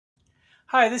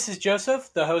Hi, this is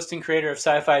Joseph, the host and creator of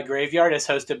Sci-Fi Graveyard, as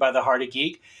hosted by the Heart of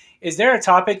Geek. Is there a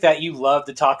topic that you love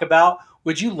to talk about?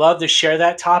 Would you love to share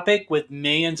that topic with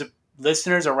millions of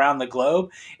listeners around the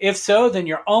globe? If so, then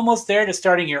you're almost there to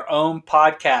starting your own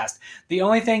podcast. The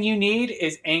only thing you need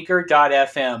is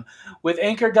Anchor.fm. With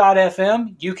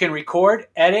Anchor.fm, you can record,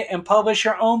 edit, and publish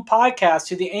your own podcast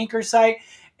to the Anchor site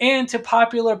and to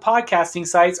popular podcasting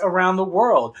sites around the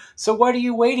world. So what are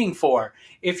you waiting for?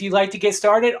 If you'd like to get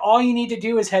started, all you need to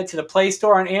do is head to the Play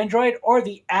Store on Android or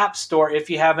the App Store if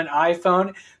you have an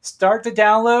iPhone. Start the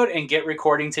download and get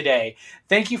recording today.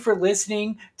 Thank you for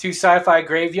listening to Sci-Fi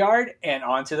Graveyard, and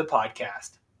on to the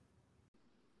podcast.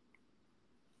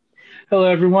 Hello,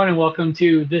 everyone, and welcome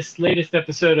to this latest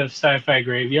episode of Sci-Fi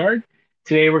Graveyard.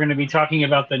 Today we're going to be talking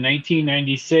about the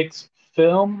 1996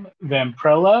 film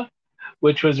Vampirella,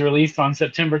 which was released on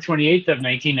September 28th of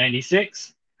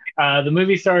 1996. The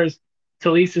movie stars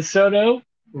Talisa Soto,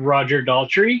 Roger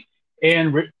Daltrey,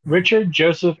 and Richard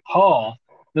Joseph Hall.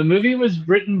 The movie was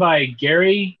written by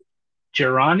Gary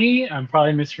Girani. I'm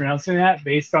probably mispronouncing that.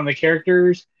 Based on the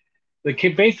character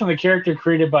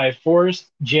created by Forrest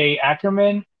J.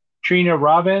 Ackerman, Trina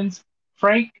Robbins,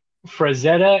 Frank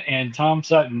Frazetta, and Tom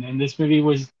Sutton. And this movie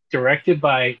was directed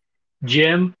by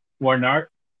Jim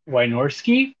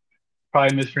Wynorski.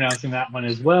 Probably mispronouncing that one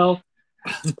as well.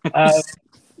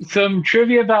 Some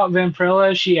trivia about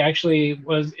Vampirella: she actually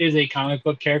is a comic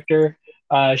book character.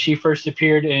 She first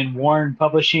appeared in Warren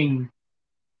Publishing's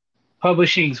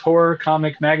horror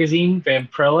comic magazine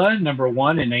Vampirella #1 in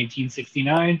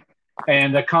 1969,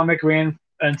 and the comic ran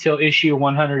until issue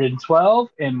 112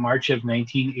 in March of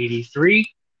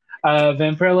 1983.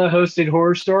 Vampirella hosted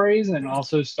horror stories and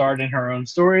also starred in her own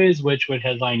stories, which would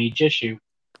headline each issue.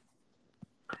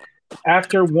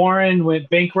 After Warren went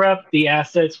bankrupt, the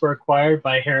assets were acquired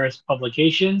by Harris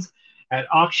Publications at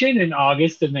auction in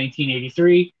August of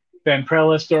 1983.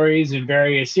 Vampirella stories in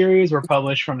various series were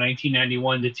published from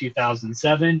 1991 to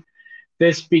 2007.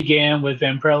 This began with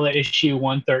Vampirella issue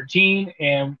 113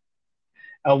 and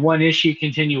a one-issue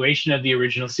continuation of the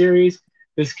original series.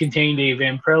 This contained a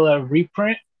Vampirella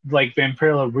reprint, like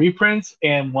Vampirella reprints,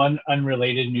 and one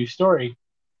unrelated new story.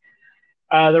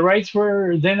 The rights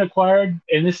were then acquired,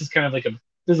 and this is kind of like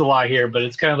there's a lot here, but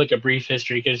it's kind of like a brief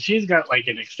history because she's got like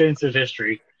an extensive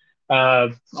history,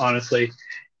 honestly.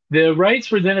 The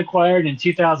rights were then acquired in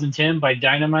 2010 by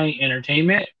Dynamite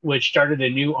Entertainment, which started a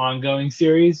new ongoing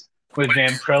series with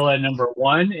Vampirella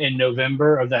 #1 in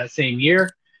November of that same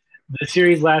year. The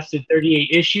series lasted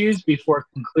 38 issues before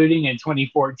concluding in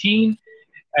 2014,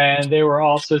 and there were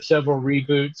also several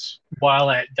reboots while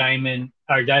at Dynamite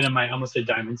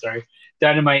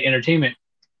Entertainment.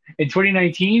 In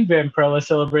 2019, Vampirella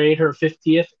celebrated her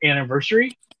 50th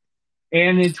anniversary.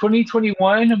 And in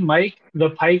 2021, Mike the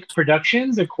Pike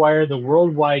Productions acquired the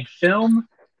worldwide film,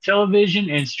 television,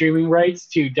 and streaming rights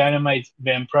to Dynamite's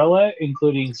Vampirella,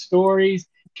 including stories,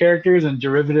 characters, and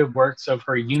derivative works of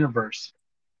her universe.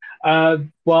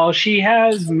 While she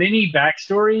has many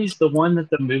backstories, the one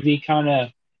that the movie kind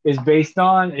of is based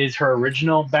on is her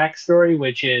original backstory,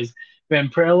 which is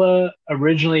Vampirella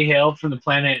originally hailed from the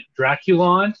planet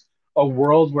Draculon, a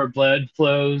world where blood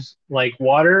flows like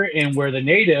water and where the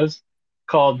natives,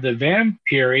 called the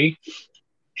Vampiri,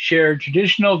 shared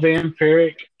traditional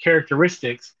vampiric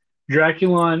characteristics.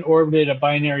 Draculon orbited a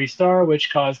binary star which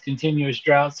caused continuous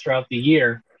droughts throughout the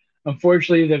year.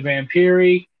 Unfortunately, the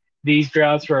Vampiri, these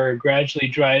droughts have gradually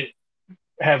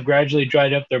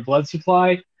dried up their blood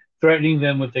supply, threatening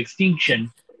them with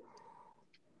extinction.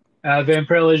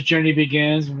 Vampirella's journey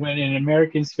begins when an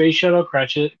American space shuttle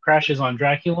crashes on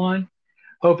Draculon.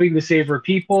 Hoping to save her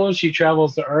people, she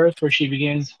travels to Earth, where she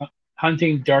begins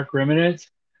hunting dark remnants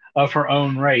of her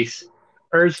own race.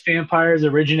 Earth's vampires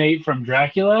originate from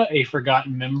Dracula, a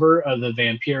forgotten member of the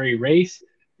Vampiri race,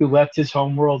 who left his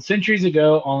homeworld centuries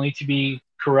ago, only to be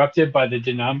corrupted by the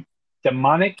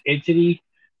demonic entity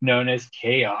known as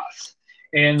Chaos.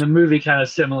 And the movie kind of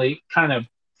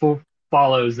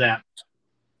follows that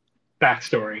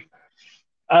backstory.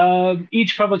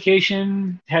 Each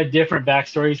publication had different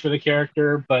backstories for the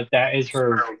character, but that is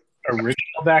her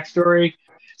original backstory.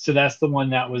 So that's the one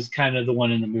that was kind of the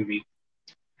one in the movie.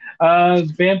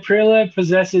 Vampirella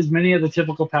possesses many of the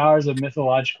typical powers of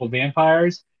mythological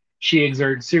vampires. She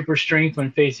exerts super strength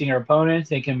when facing her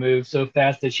opponents and can move so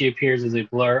fast that she appears as a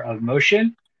blur of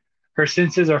motion. Her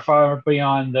senses are far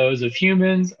beyond those of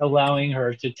humans, allowing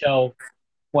her to tell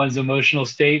one's emotional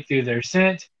state through their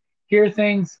scent, hear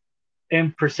things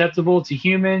imperceptible to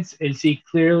humans, and see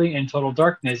clearly in total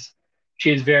darkness.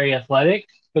 She is very athletic,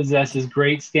 possesses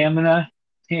great stamina,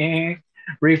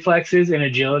 reflexes, and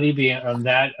agility beyond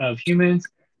that of humans.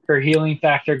 Her healing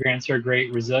factor grants her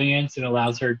great resilience and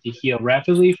allows her to heal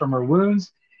rapidly from her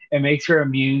wounds and makes her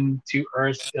immune to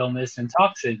Earth's illness and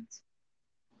toxins.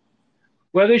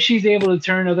 Whether she's able to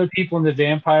turn other people into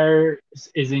vampires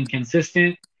is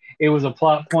inconsistent. It was a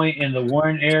plot point in the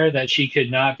Warren era that she could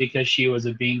not because she was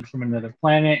a being from another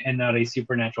planet and not a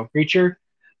supernatural creature.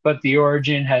 But the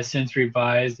origin has since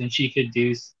revised, and she could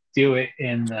do it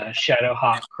in the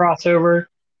Shadowhawk crossover.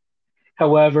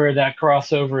 However, that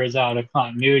crossover is out of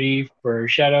continuity for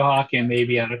Shadowhawk and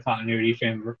maybe out of continuity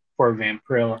for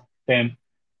Vampirella.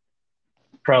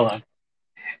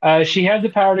 She had the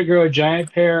power to grow a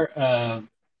giant pair of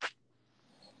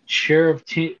sheriff.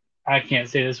 I can't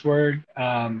say this word.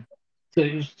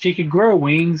 So she could grow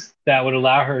wings that would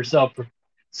allow her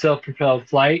self-propelled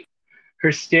flight.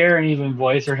 Her stare and even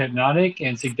voice are hypnotic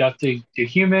and seductive to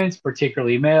humans,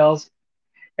 particularly males.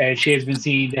 And she has been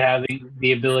seen to have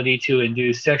the ability to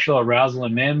induce sexual arousal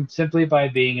in men simply by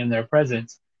being in their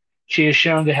presence. She is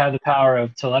shown to have the power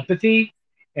of telepathy,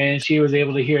 and she was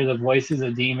able to hear the voices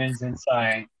of demons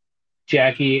inside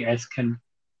Jackie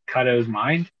Escancato's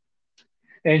mind.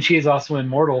 And she is also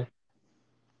immortal.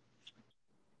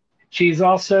 She's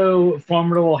also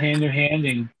formidable hand to hand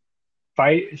in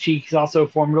fight. She's also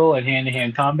formidable in hand to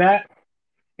hand combat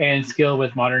and skilled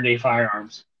with modern day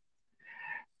firearms.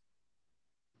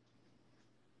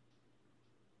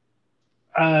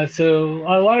 So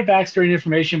a lot of backstory and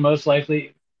information, most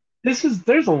likely. There's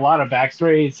a lot of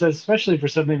backstory, especially for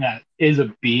something that is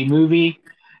a B movie.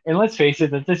 And let's face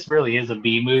it, that this really is a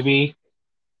B movie.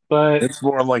 But It's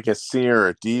more like a C or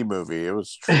a D movie. It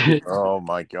was, oh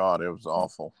my God, it was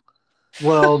awful.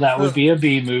 well, that would be a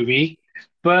B movie.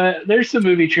 But there's some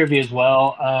movie trivia as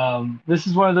well. This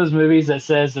is one of those movies that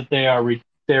says that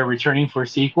they're returning for a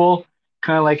sequel,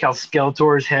 kind of like how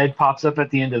Skeletor's head pops up at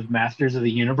the end of Masters of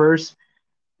the Universe.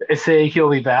 They say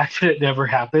he'll be back, but it never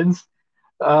happens.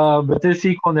 But this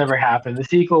sequel never happened. The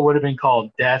sequel would have been called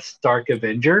Death's Dark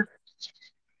Avenger.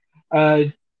 Uh,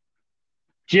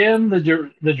 Jim,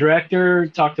 the director,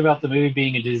 talked about the movie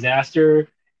being a disaster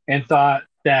and thought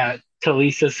that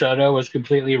Talisa Soto was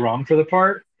completely wrong for the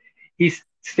part. He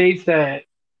states that,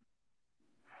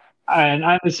 and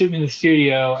I'm assuming the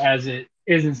studio, as it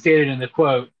isn't stated in the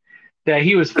quote, that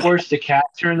he was forced to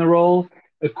cast her in the role.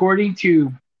 According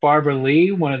to Barbara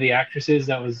Lee, one of the actresses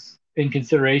that was in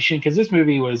consideration, because this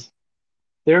movie was,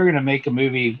 they were going to make a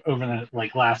movie over the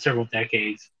last several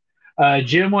decades.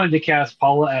 Jim wanted to cast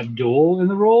Paula Abdul in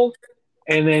the role,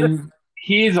 and then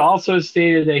he's also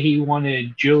stated that he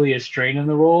wanted Julia Strain in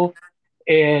the role.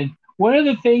 And one of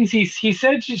the things he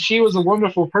said she was a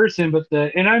wonderful person, but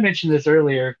and I mentioned this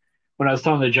earlier when I was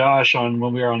talking to Josh on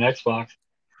when we were on Xbox.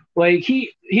 Like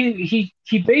he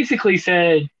basically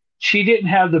said she didn't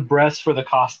have the breasts for the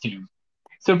costume.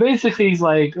 So basically, he's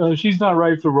like, "Oh, she's not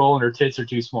right for the role, and her tits are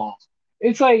too small."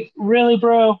 It's like, really,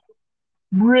 bro,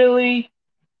 really?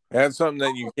 That's something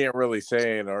that you can't really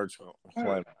say in our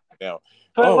climate now.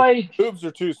 But Oh, boobs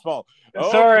are too small.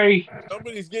 Oh, sorry,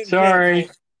 somebody's getting sorry,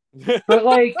 canceled.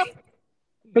 but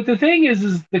but the thing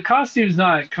is the costume's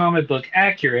not comic book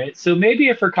accurate. So maybe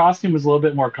if her costume was a little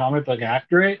bit more comic book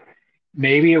accurate,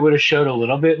 maybe it would have showed a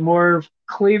little bit more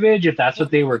cleavage if that's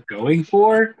what they were going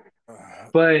for.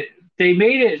 But they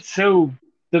made it so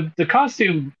the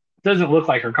costume doesn't look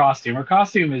like her costume. Her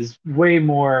costume is way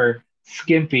more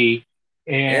skimpy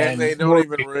And they and don't more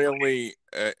even really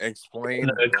explain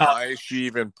the why she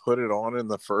even put it on in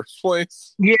the first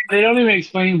place. yeah, they don't even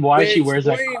explain why They she wears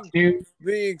that explain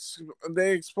costume.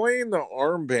 they explain the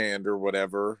armband or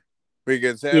whatever,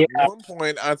 because Yeah, at one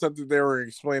point I thought that they were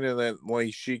explaining that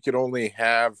like she could only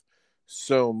have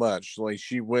so much. Like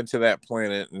she went to that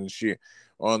planet and she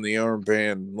on the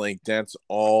armband, like that's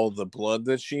all the blood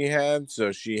that she had,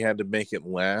 so she had to make it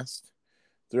last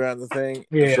throughout the thing.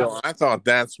 yeah, So I thought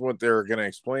that's what they were going to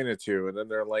explain it to, and then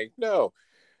they're like, "No,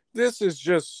 this is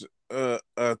just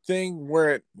a thing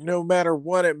where no matter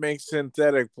what, it makes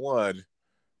synthetic blood,"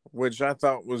 which I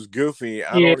thought was goofy.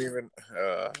 I yeah, don't even.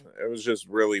 It was just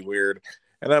really weird,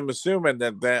 and I'm assuming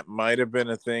that that might have been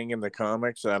a thing in the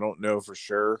comics. I don't know for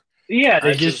sure. yeah. They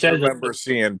I just just said that. remember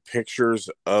seeing pictures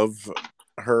of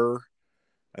her.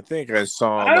 I think I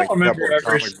saw I don't like a remember couple of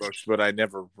ever. comic books, but I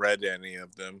never read any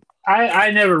of them.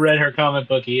 I never read her comic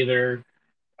book either.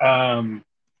 Um,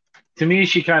 to me,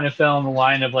 she kind of fell in the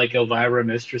line of like Elvira,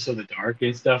 Mistress of the Dark,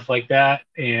 and stuff like that,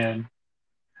 and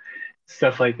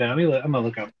stuff like that. I'm gonna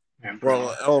look up Well,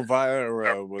 Vampirella.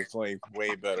 Elvira was like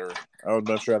way better. I would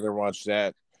much rather watch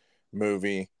that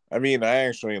movie. I mean, I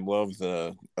actually love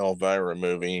the Elvira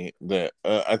movie. That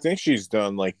I think she's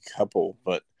done like a couple,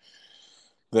 but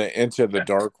the Into the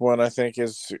Dark one I think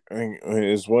is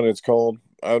what it's called.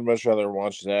 I'd much rather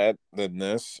watch that than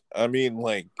this. I mean,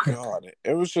 like, God,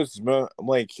 it was just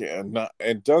like not.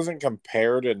 It doesn't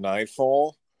compare to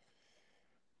Nightfall,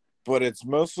 but it's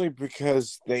mostly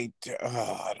because I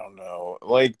don't know,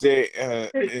 like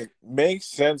it makes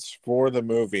sense for the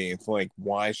movie. It's like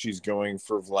why she's going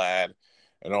for Vlad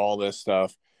and all this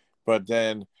stuff, but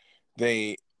then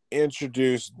they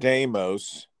introduce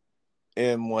Deimos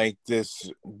in like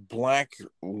this black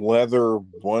leather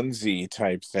onesie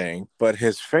type thing, but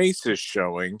his face is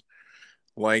showing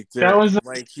like That they're was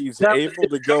like he's that. able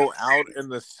to go out in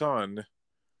the sun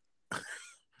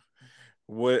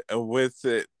with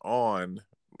it on,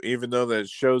 even though that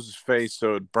shows his face,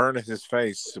 so it burned his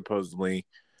face supposedly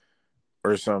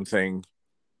or something.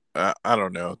 I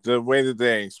don't know. The way that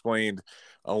they explained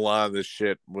a lot of this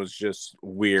shit was just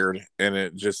weird, and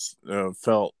it just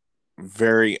felt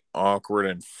very awkward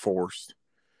and forced.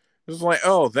 It was like,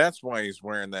 oh, that's why he's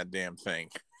wearing that damn thing.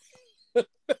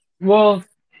 Well,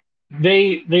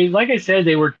 they like I said,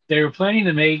 they were planning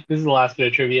to make this is the last bit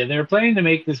of trivia. They were planning to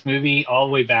make this movie all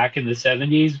the way back in the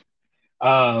 70s.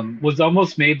 Was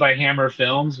almost made by Hammer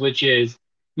Films, which is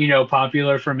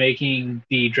popular for making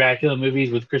the Dracula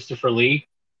movies with Christopher Lee.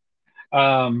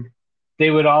 Um,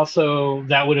 they would also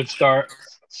that would have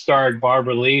starred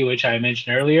Barbara Lee, which I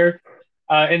mentioned earlier.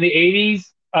 In the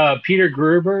 80s, Peter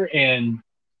Gruber and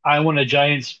I Want a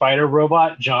Giant Spider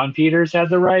Robot, John Peters had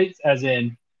the rights, as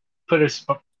in put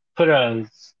put a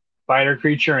spider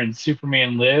creature in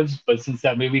Superman Lives, but since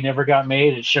that movie never got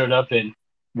made, it showed up in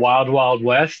Wild Wild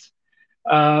West.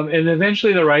 And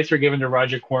eventually the rights were given to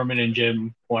Roger Corman and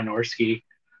Jim Wynorski.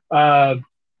 Uh,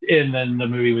 and then the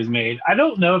movie was made. I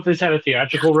don't know if this had a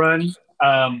theatrical run.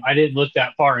 I didn't look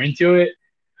that far into it,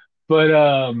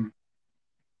 but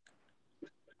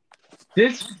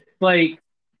this like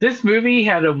this movie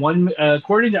had a one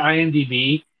according to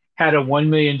IMDb had a $1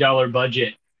 million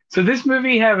budget. So this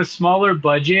movie had a smaller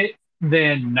budget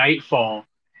than Nightfall,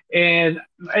 and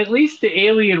at least the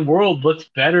alien world looks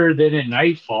better than in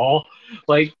Nightfall.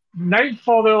 Like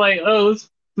Nightfall, they're like, oh,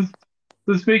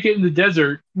 let's make it in the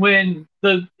desert when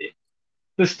the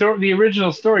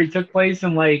original story took place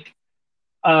in like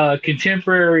a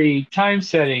contemporary time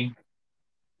setting.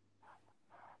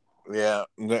 Yeah.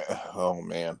 Oh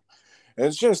man.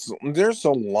 It's just there's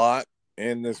a lot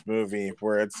in this movie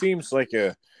where it seems like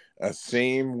a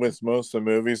theme with most of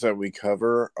the movies that we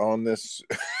cover on this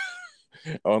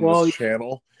on this Well,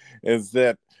 channel is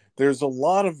that there's a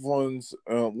lot of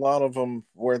them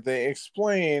where they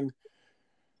explain.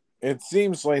 It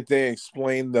seems like they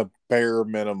explain the bare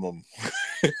minimum,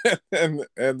 and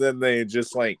then they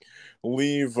just like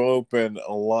leave open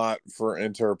a lot for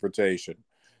interpretation.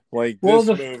 Like well,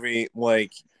 this the movie,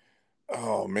 like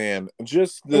oh man,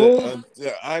 just well,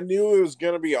 I knew it was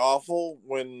gonna be awful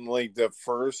when like the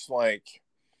first like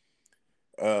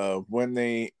when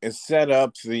they set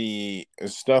up the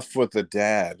stuff with the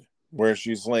dad where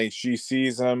she's like she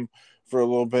sees him for a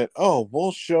little bit. Oh,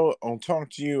 I'll talk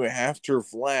to you after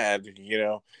Vlad,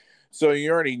 so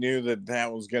you already knew that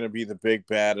that was going to be the big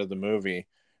bad of the movie.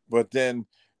 But then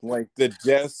like the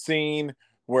death scene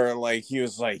where like he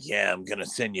was like, yeah, I'm gonna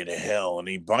send you to hell, and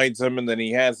he bites him, and then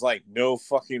he has like no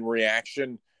fucking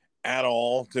reaction at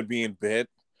all to being bit.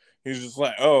 He's just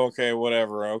like, oh, okay,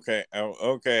 whatever. Okay. Oh,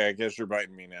 okay. I guess you're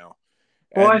biting me now.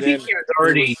 I And think then he was it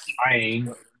already was,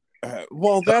 dying.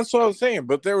 well, that's what I was saying.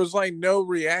 But there was like no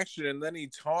reaction. And then he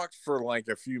talked for like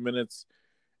a few minutes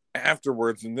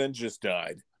afterwards and then just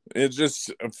died. It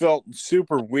just felt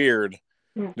super weird.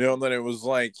 That it was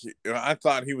like, I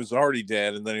thought he was already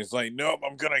dead. And then he's like, nope,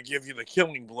 I'm going to give you the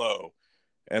killing blow.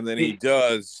 And then he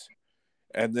does.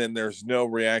 And then there's no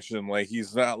reaction. Like,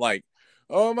 he's not like,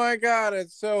 oh my God,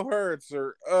 it so hurts,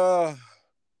 or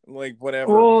like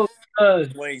whatever. Well, uh,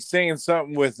 Like saying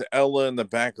something with Ella in the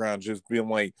background, just being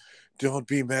like, don't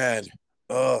be mad,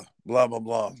 blah blah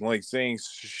blah. Like saying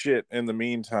shit in the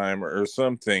meantime or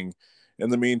something in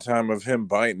the meantime of him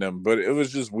biting him. But it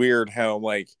was just weird how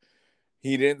like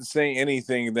he didn't say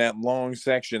anything that long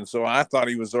section, so I thought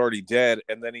he was already dead,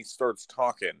 and then he starts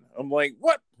talking. I'm like,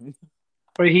 what?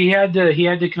 but he had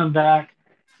to come back.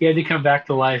 He had to come back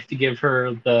to life to give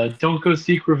her the "Don't go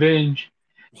seek revenge."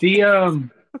 The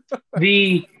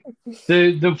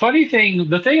the the funny thing,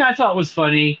 the thing I thought was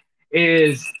funny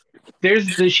is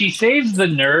she saves the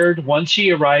nerd once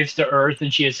she arrives to Earth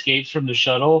and she escapes from the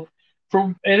shuttle.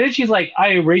 And then she's like, I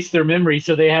erased their memory,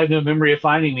 so they have no memory of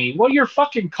finding me. Well, your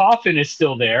fucking coffin is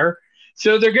still there,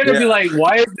 so they're gonna be Yeah, like,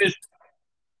 why is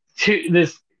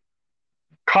this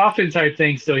coffin type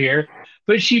thing still here?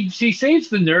 But she saves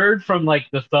the nerd from like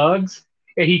the thugs,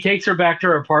 and he takes her back to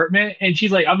her apartment, and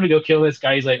she's like, I'm gonna go kill this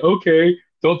guy. He's like, okay.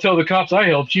 Don't tell the cops I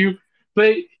helped you.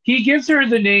 But he gives her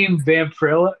the name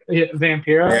Vampira,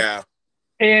 Yeah.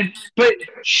 and but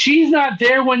she's not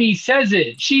there when he says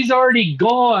it. She's already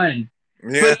gone.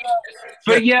 Yeah.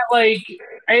 But yet, like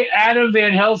Adam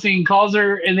Van Helsing calls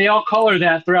her, and they all call her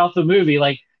that throughout the movie.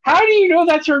 Like, how do you know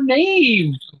that's her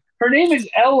name? Her name is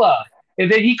Ella,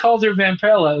 and then he calls her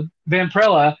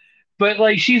Vampirella, but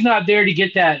like she's not there to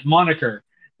get that moniker.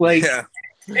 Like, Yeah.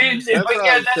 but That's what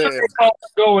yeah, I'm that's what saying. they call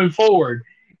her going forward.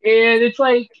 And it's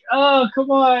like, oh come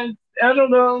on, I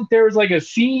don't know. There was like a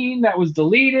scene that was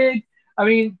deleted. I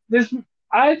mean, this.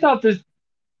 I thought this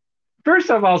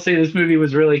first off, I'll say this movie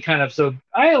was really kind of so.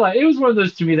 I like it was one of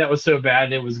those to me that was so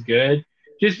bad it was good,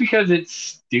 just because it's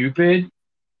stupid.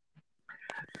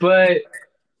 But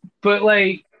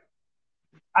like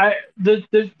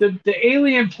the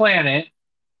alien planet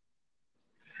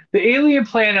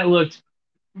looked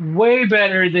way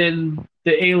better than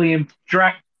the alien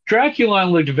Dracula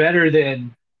looked better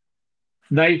than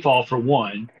Nightfall for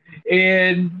one,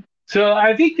 and so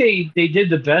I think they did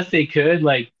the best they could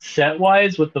like set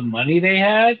wise with the money they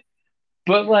had,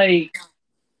 but like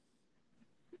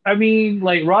I mean,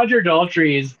 like Roger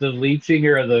Daltrey is the lead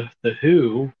singer of the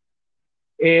Who,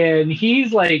 and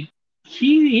he's like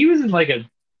he was in like a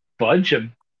bunch of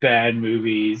bad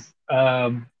movies.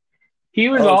 He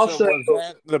was Oh, so also was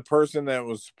that the person that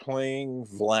was playing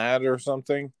Vlad or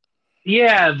something?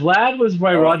 yeah, Vlad was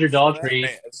by Oh, Roger Daltrey.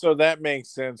 so that makes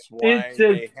sense It's why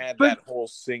they had but that whole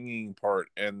singing part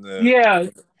and the. yeah,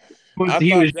 was I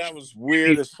he was thought that was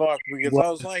weird as fuck because I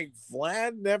was like,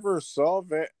 Vlad never saw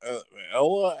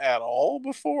Ella at all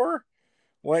before.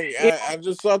 Like, I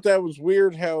just thought that was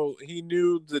weird how he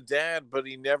knew the dad, but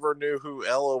he never knew who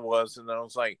Ella was, and I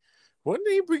was like, wouldn't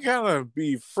he be kind of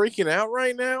be freaking out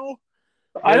right now?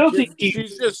 I Like don't if think he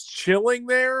she's just chilling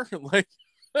there, like,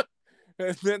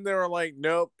 and then they were like,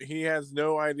 "Nope, he has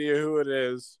no idea who it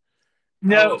is." I'm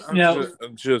no,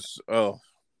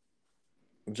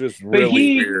 just but really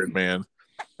he weird, man.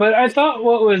 but I thought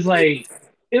what was like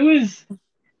it was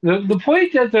the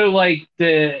point that they're like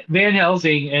the Van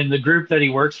Helsing and the group that he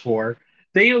works for,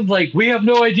 they was like, we have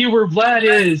no idea where Vlad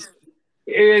is,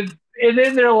 and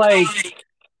then they're like,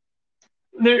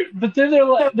 they're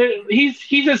like,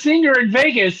 he's a singer in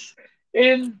Vegas,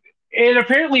 and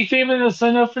apparently famous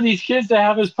enough for these kids to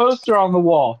have his poster on the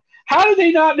wall. How do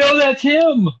they not know that's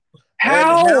him? And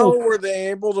How? how were they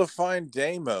able to find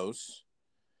Deimos,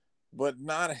 but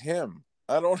not him?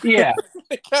 I don't, Yeah,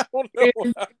 like, I don't know.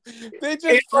 and, They and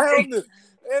just like, found it.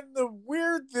 And the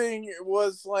weird thing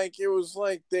was like it was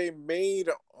like they made,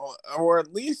 or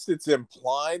at least it's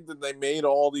implied that they made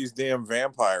all these damn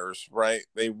vampires, right?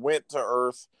 They went to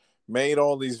Earth, made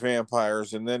all these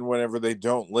vampires, and then whenever they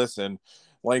don't listen,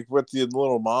 like with the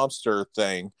little monster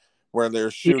thing, where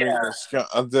they're shooting yeah,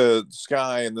 the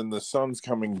sky, and then the sun's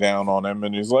coming down on him,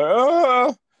 and he's like,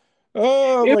 ah,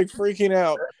 oh, it, like freaking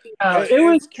out. it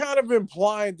was It's kind of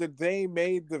implied that they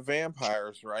made the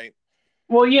vampires, right?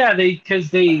 well, yeah, they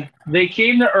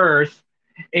came to Earth,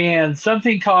 and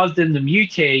something caused them to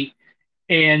mutate,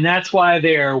 and that's why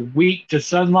they're weak to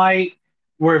sunlight,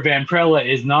 where Vampirella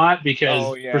is not, Oh because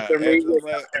for yeah, some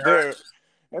reason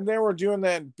and they were doing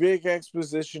that big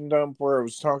exposition dump where it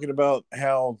was talking about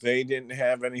how they didn't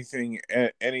have anything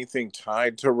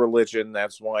tied to religion.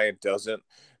 That's why it doesn't.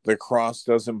 The cross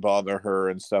doesn't bother her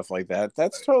and stuff like that.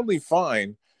 That's totally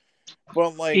fine.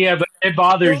 But like yeah, but it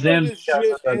bothers some of them the because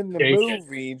shit of in the the mutation.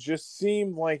 movie just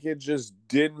seemed like it just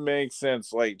didn't make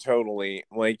sense. Like totally,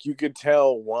 like you could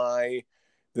tell why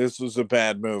this was a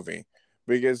bad movie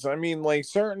because I mean, like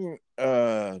certain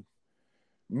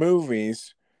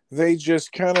movies, they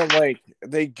just kind of like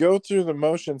they go through the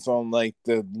motions on like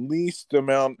the least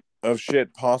amount of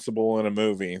shit possible in a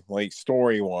movie, like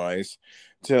story wise,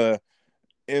 to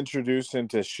introduce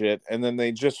into shit, and then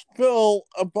they just fill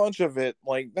a bunch of it.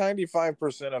 Like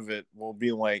 95% of it will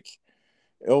be like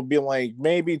it'll be like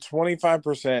maybe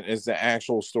 25% is the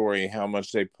actual story, how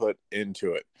much they put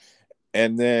into it,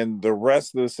 and then the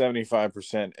rest of the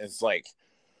 75% is like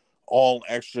all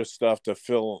extra stuff to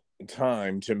fill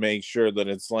time to make sure that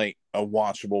it's like a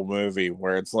watchable movie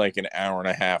where it's like an hour and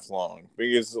a half long,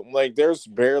 because like there's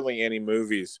barely any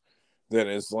movies that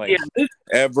is Yeah, like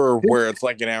ever where it's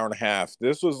like an hour and a half.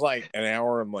 This was like an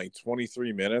hour and like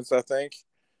 23 minutes, I think,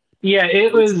 yeah,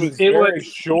 which was it was very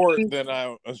short than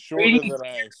I shorter 80, than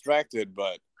I expected,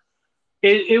 but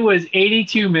it was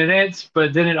 82 minutes,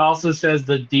 but then it also says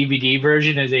the DVD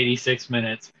version is 86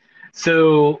 minutes.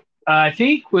 So I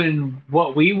think when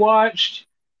what we watched,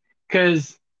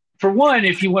 because for one,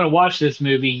 if you want to watch this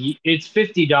movie, it's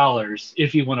 $50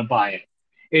 if you want to buy it.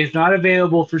 It's not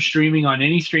available for streaming on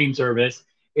any stream service.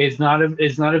 It's not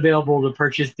available to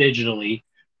purchase digitally,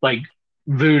 like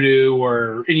Voodoo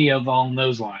or any of along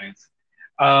those lines.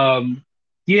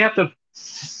 You have to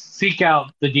seek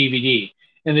out the DVD,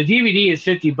 and the DVD is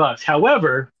 $50.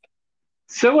 However,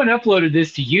 someone uploaded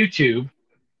this to YouTube,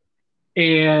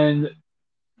 and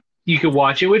you could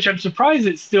watch it, which I'm surprised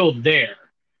it's still there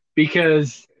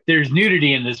because there's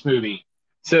nudity in this movie.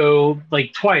 So,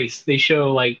 like twice, they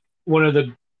show like one of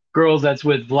the girls that's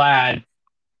with Vlad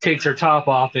takes her top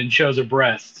off and shows her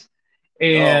breasts, Oh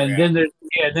and yeah.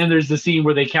 then there's the scene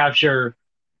where they capture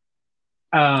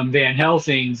Van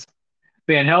Helsing,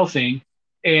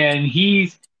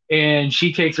 and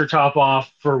she takes her top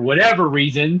off for whatever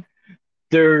reason.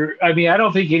 I mean, I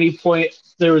don't think any point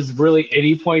there was really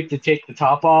any point to take the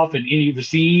top off in any of the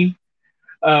scene,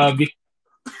 uh,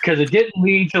 because it didn't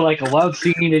lead to like a love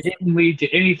scene. It didn't lead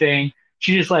to anything.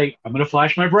 She just like, I'm gonna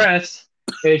flash my breasts,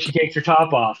 and she takes her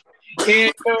top off.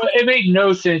 And it made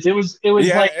no sense. It was Yeah,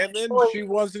 like, and then she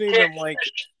wasn't even like,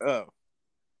 uh,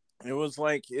 it was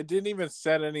like it didn't even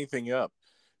set anything up.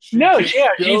 She no, just yeah,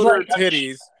 she's showed like, her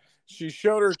titties. She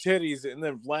showed her titties, and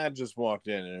then Vlad just walked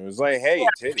in, and it was like, yeah,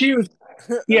 "Hey, she titties," was,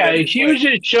 and then yeah, he's she was like,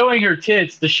 just showing her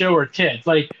tits to show her tits.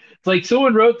 Like, it's like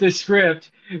someone wrote this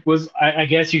script, I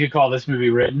guess you could call this movie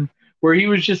written, where he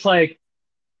was just like,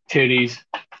 titties,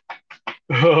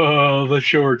 oh, the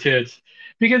show her tits,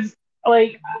 because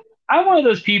like I'm one of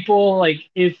those people. Like,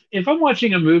 if I'm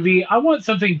watching a movie, I want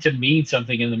something to mean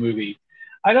something in the movie.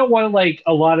 I don't want like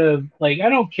a lot of like I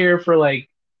don't care for like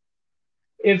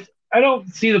if I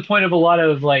don't see the point of a lot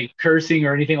of like cursing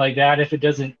or anything like that if it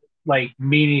doesn't like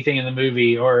mean anything in the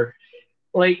movie. Or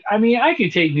like, I mean, I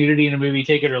could take nudity in a movie,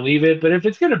 take it or leave it, but if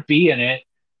it's gonna be in it,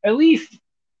 at least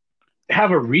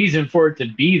have a reason for it to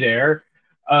be there.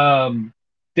 Um,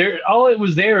 all it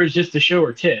was there is just to show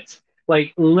her tits.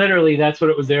 Like literally, that's what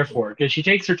it was there for. Because she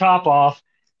takes her top off,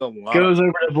 "A lot of." goes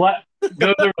over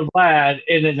to Vlad,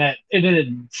 and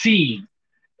then scene,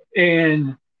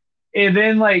 and and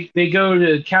then like they go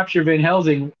to capture Van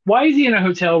Helsing. Why is he in a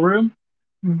hotel room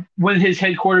when his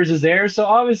headquarters is there? So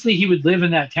obviously he would live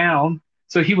in that town.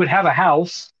 So he would have a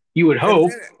house. You would And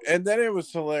hope. then it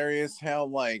was hilarious how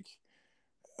like,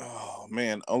 oh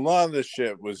man, a lot of the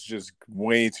shit was just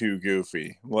way too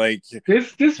goofy. Like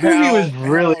This movie was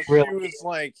really how really. she was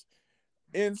like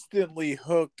instantly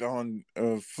hooked on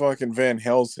fucking Van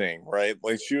Helsing, right?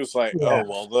 Like she was like, Yeah. "Oh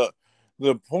well,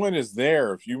 the point is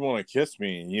there if you want to kiss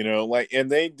me," you know. Like, and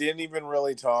they didn't even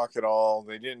really talk at all.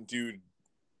 They didn't do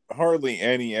hardly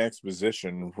any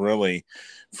exposition really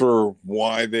for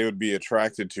why they would be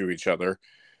attracted to each other.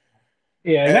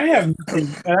 Yeah, and And, I have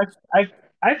nothing.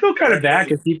 I feel kind of and bad they,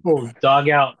 because people dog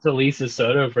out to Lisa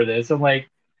Soto for this. I'm like,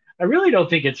 I really don't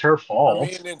think it's her I mean, fault.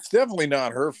 it's definitely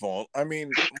not her fault. I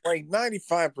mean, like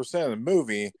 95% of the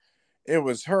movie, it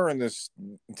was her in this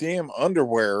damn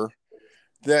underwear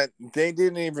that they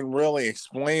didn't even really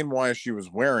explain why she was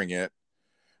wearing it.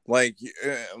 Like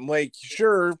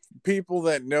sure, people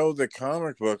that know the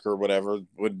comic book or whatever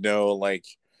would know, like,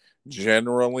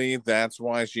 generally that's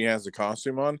why she has the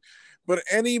costume on. But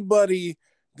anybody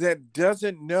that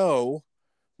doesn't know,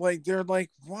 like, they're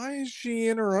like, why is she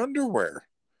in her underwear?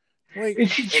 Like, And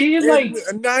she did in like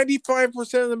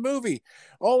 95% of the movie,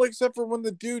 all except for when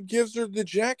the dude gives her the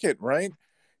jacket, right?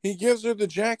 He gives her the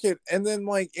jacket, and then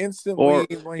like instantly, Or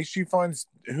like she finds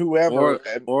whoever, or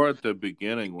and or at the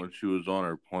beginning when she was on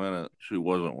her planet, she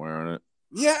wasn't wearing it.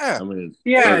 yeah, I mean,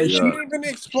 they yeah, yeah. didn't even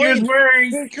she was explain. wearing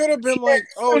They could have she been like,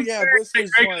 "Oh was yeah, wearing this like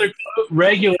is like."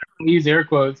 regular use air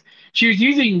quotes. She was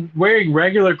using wearing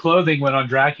regular clothing when on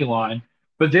Draculon,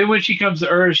 but then when she comes to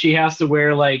Earth, she has to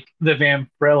wear like the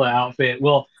Vampirella outfit.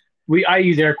 Well, I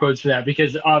use air quotes for that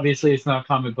because obviously it's not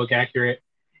comic book accurate.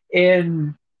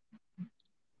 And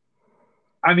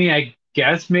I mean, I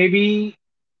guess maybe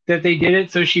that they did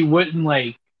it so she wouldn't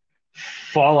like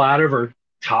fall out of her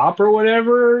top or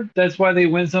whatever. That's why they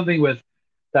went something with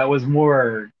that was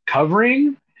more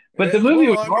covering. But the movie Well,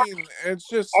 was I mean, it's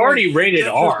just like already it rated doesn't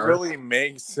R. really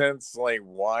make sense, like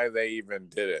why they even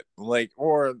did it, like,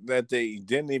 or that they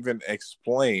didn't even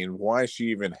explain why she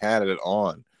even had it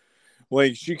on.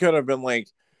 Like, she could have been like,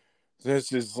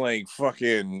 "This is like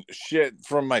fucking shit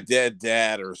from my dead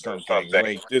dad or Or something. something.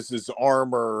 Like, this is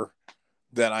armor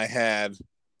that I had."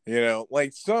 You know,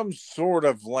 like some sort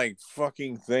of like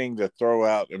fucking thing to throw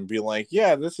out and be like,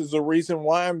 "Yeah, this is the reason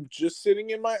why I'm just sitting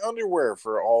in my underwear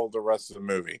for all the rest of the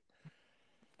movie."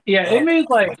 Yeah, Uh,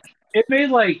 it made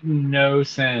like no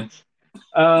sense.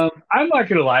 I'm not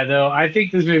gonna lie though, I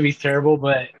think this movie's terrible,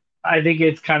 but I think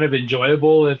it's kind of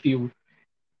enjoyable if you.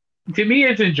 To me,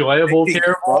 it's enjoyable Making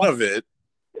fun terrible. of it.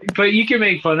 but you can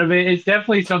make fun of it. It's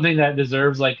definitely something that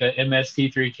deserves like a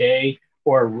MST3K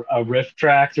or a riff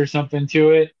tracks or something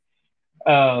to it.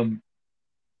 Um,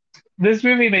 this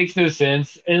movie makes no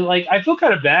sense, and like I feel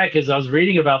kind of bad because I was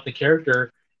reading about the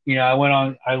character.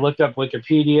 I looked up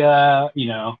Wikipedia.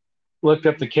 Looked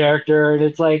up the character, and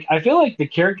it's like I feel like the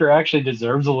character actually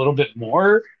deserves a little bit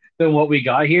more than what we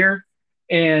got here.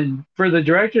 And for the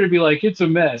director to be like, it's a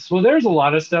mess. Well, there's a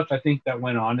lot of stuff I think that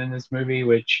went on in this movie,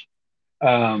 which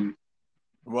um,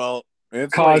 Well,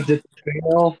 it's like caused it to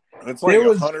fail. it's like There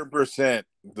was 100%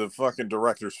 the fucking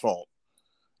director's fault.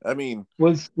 I mean,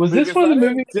 was this because one I of the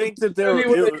didn't think that there.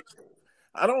 movie where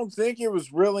I don't think it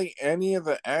was really any of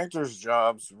the actors'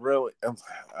 jobs. Really,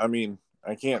 I mean,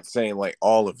 I can't say like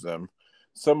all of them.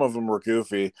 Some of them were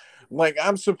goofy. Like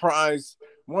I'm surprised.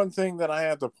 One thing that I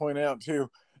have to point out too,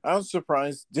 I was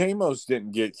surprised Deimos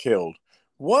didn't get killed.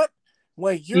 What?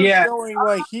 Like you're yeah, showing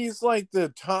like he's like the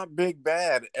top big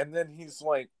bad, and then he's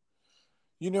like,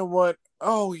 you know what?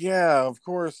 Oh yeah, of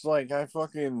course. Like I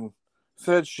fucking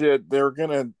said shit. They're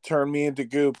gonna turn me into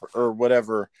goop or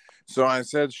whatever. So I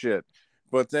said shit.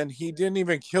 But then he didn't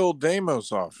even kill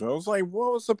Deimos off. I was like,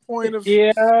 what was the point of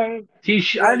yeah, I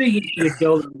like? think he should have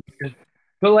killed him.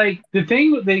 But like the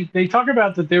thing they talk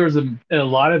about that there was a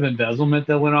lot of embezzlement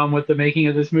that went on with the making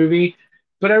of this movie,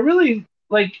 but I really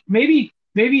like maybe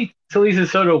Talisa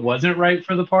Soto wasn't right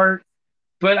for the part,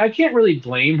 but I can't really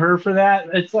blame her for that.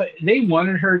 It's like they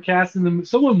wanted her cast in the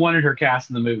someone wanted her cast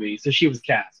in the movie, so she was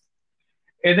cast.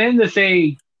 And then to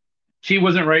say she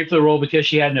wasn't right for the role because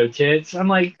she had no tits, I'm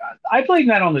like I blame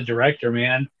that on the director,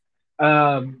 man.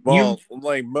 You Well,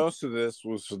 like most of this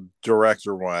was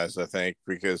director wise, I think,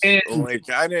 because and like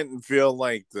I didn't feel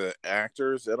like the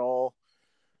actors at all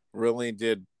really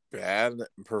did bad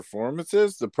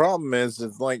performances. The problem is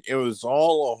like it was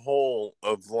all a whole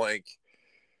of like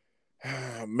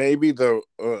maybe the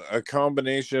a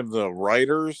combination of the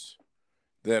writers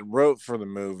that wrote for the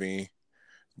movie,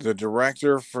 the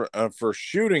director for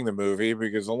shooting the movie,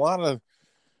 because a lot of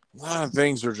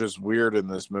things are just weird in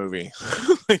this movie.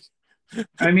 Like,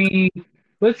 I mean,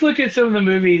 let's look at some of the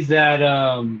movies that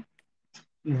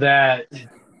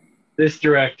this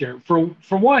director for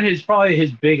one his probably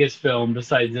his biggest film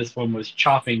besides this one was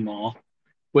Chopping Mall,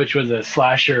 which was a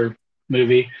slasher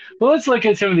movie. But let's look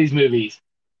at some of these movies.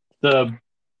 The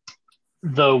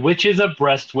The Witches of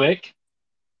Brestwick,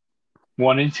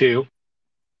 1 and 2.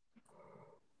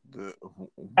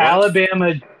 what?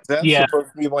 Alabama, That's yeah,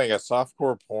 supposed to be like a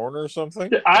softcore porn or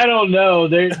something? I don't know.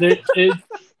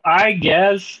 I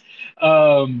guess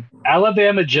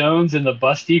Alabama Jones and the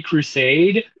Busty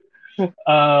Crusade.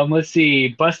 Let's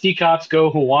see, Busty Cops Go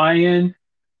Hawaiian,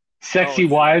 Oh Sexy yeah,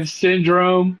 Wives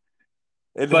Syndrome,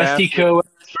 it has Busty to. Co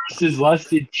versus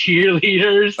Lusted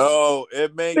Cheerleaders. Oh,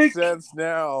 it makes sense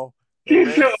now. It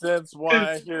makes sense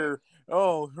why I hear.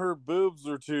 Oh, her boobs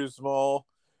are too small.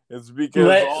 It's because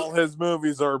Let all his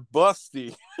movies are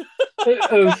busty.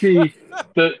 let's see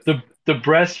the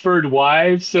Breastford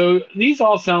Wives. So these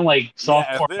all sound like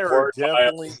Yeah, softcore they're porn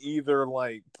definitely titles. either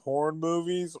like porn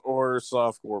movies or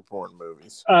softcore porn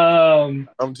movies. Um,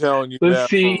 I'm telling you let's that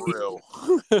for see. real.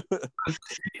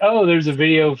 Oh, there's a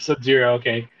video of Sub Zero.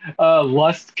 Okay.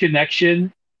 Lust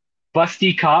Connection,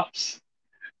 Busty Cops,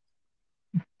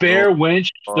 Oh, Bear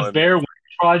Winch, the God. Bear Winch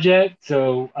Project.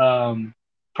 So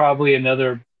probably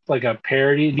another like a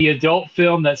parody. The adult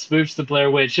film that spoofs the Blair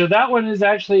Witch. So that one is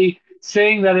actually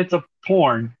saying that it's a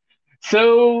porn.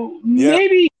 So Yep,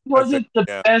 maybe it I think wasn't the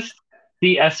yeah. best.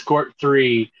 The Escort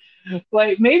 3.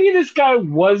 Like maybe this guy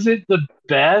wasn't the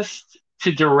best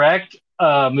to direct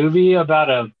a movie about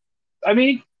a. I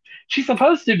mean, she's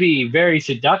supposed to be very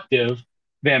seductive,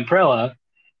 Vampirella,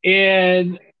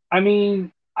 and I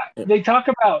mean, they talk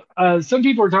about some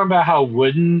people are talking about how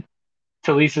wooden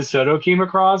Talisa Soto came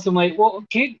across. I'm like, well,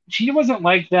 she wasn't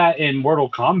like that in Mortal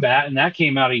Kombat, and that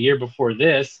came out a year before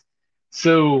this.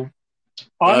 So No,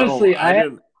 honestly, I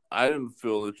didn't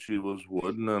feel that she was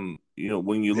wooden, and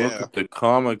when you look Yeah. at the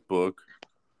comic book,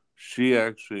 she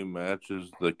actually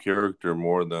matches the character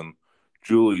more than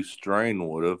Julie Strain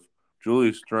would have.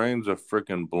 Julie Strain's a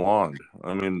freaking blonde.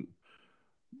 I mean,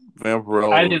 I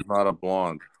Vampirella is didn't. not a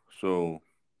blonde, so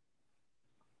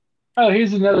Oh,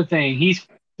 here's another thing.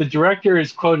 The director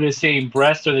is quoted as saying,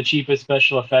 "Breasts are the cheapest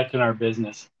special effect in our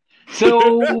business."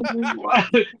 So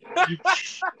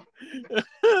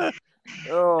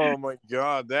Oh my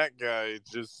God, that guy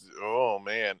just. Oh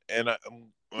man, and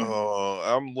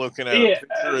I'm looking at a yeah,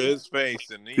 picture of his face,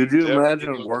 and he could you definitely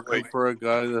imagine looks working like. for a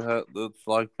guy that's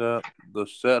like that? The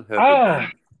set had to ah,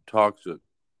 be toxic.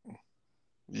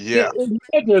 Yeah, it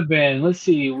had to have been. Let's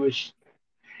see, which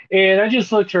And I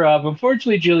just looked her up.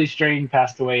 Unfortunately, Julie Strain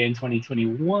passed away in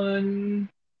 2021.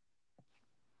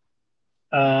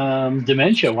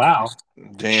 Dementia. Wow,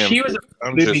 Damn. she was a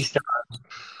I'm movie just. star,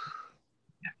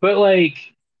 but like,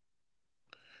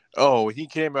 Oh, he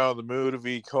came out of the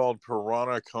movie called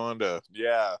Piranha Conda.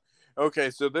 Yeah. Okay,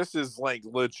 so this is like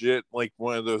legit, like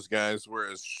one of those guys where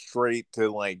it's straight to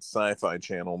like Sci-Fi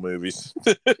Channel movies.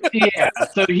 yeah.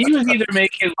 So he was either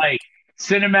making like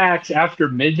Cinemax after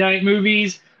midnight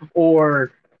movies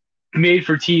or made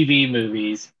for TV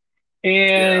movies,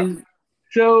 Yeah. and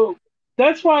so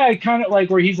that's why I kind of like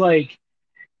where he's like,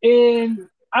 and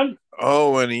I'm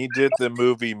Oh, and he did the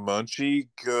movie Munchie.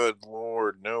 Good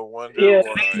lord, no wonder yeah.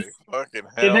 why. Fucking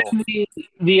And hell. then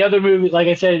the other movie, like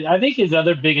I said, I think his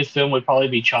other biggest film would probably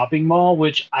be Chopping Mall,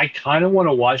 which I kind of want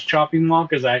to watch Chopping Mall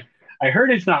because I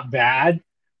heard it's not bad,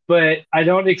 but I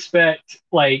don't expect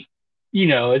like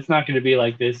it's not going to be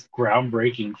like this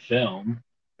groundbreaking film.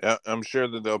 Yeah, I'm sure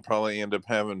that they'll probably end up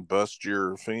having bust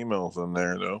your females in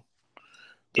there though.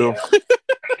 So,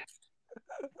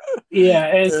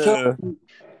 Yeah, yeah, and so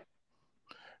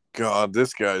God,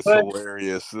 this guy's but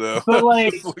hilarious though. but I'm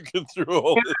like just looking through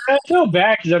all this. I feel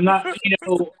bad because I'm not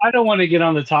I don't want to get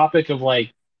on the topic of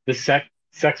like the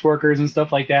sex workers and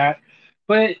stuff like that,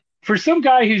 but for some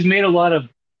guy who's made a lot of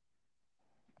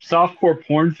softcore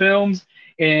porn films,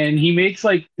 and he makes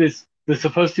like this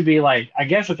supposed to be like I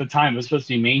guess at the time it was supposed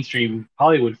to be mainstream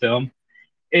Hollywood film,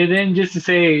 and then just to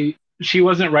say she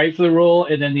wasn't right for the role,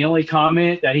 and then the only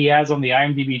comment that he has on the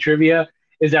IMDb trivia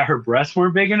is that her breasts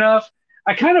weren't big enough.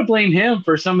 I kind of blame him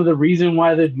for some of the reason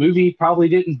why the movie probably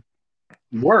didn't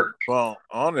work. Well,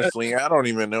 honestly, I don't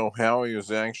even know how he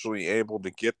was actually able to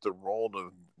get the role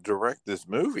to direct this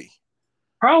movie.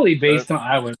 Probably But, based on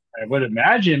I would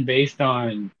imagine based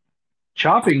on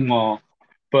Chopping Mall,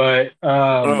 but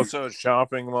oh, so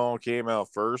Shopping Mall came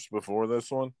out first before this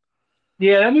one?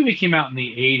 yeah, that movie came out in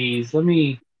the '80s. Let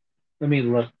me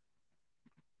look.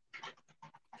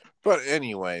 But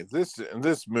anyway,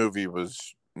 this movie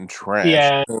was trash.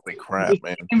 Yeah, Holy crap, it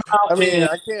man! came I out mean, in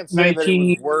I can't say that it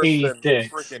was worse than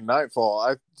 1986. freaking Nightfall.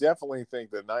 I definitely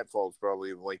think that Nightfall is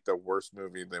probably like the worst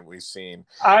movie that we've seen,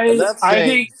 and I that's I saying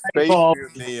think Space Nightfall.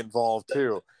 Mutiny involved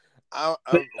too.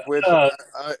 Which Uh,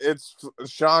 it's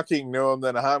shocking knowing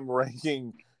that I'm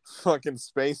ranking fucking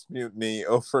Space Mutiny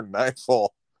over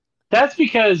Nightfall. that's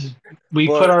because we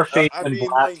put But our faith I in mean,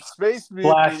 like Space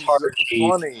Blast Mutiny's Hardy.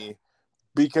 funny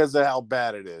because of how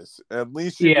bad it is. At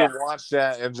least you Yeah, can watch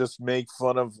that and just make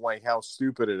fun of like how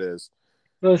stupid it is.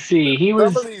 let's see. He Some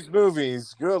of was. these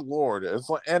movies, good lord, it's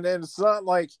like, and it's not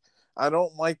like I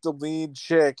don't like the lead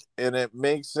chick, and it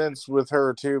makes sense with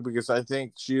her too because I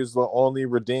think she is the only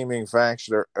redeeming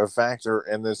factor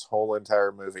in this whole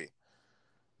entire movie.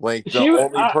 Like the She.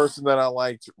 only person that I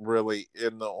liked really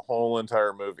in the whole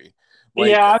entire movie. Like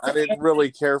Yeah, I didn't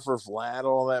really care for Vlad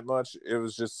all that much. It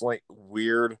was just like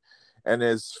weird. And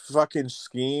his fucking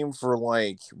scheme for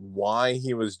like why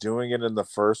he was doing it in the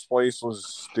first place was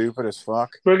stupid as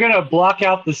fuck. we're gonna block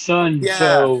out the sun Yeah,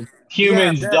 so yeah,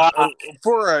 humans that die.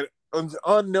 for an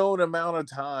unknown amount of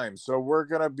time. So we're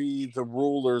gonna be the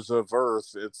rulers of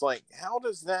Earth. It's like, how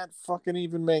does that fucking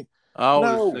even make? I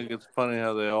always No. think it's funny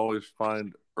how they always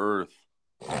find Earth.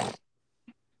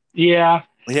 Yeah.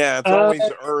 Yeah, it's always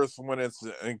Earth when it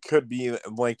could be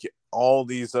like all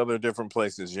these other different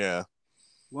places. Yeah.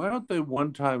 Why don't they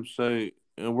one time say,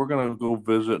 we're going to go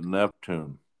visit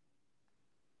Neptune?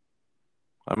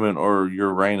 I mean, or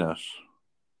Uranus.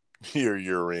 Your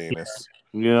Uranus.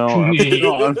 You know,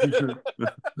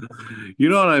 you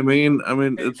know what I mean? I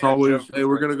mean, it's always, hey,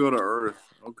 we're going to go to Earth.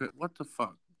 Okay, what the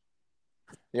fuck?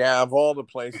 Yeah, of all the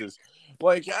places.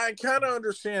 Like I kind of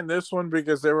understand this one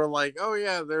because they were like, "Oh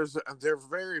yeah, they're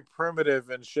very primitive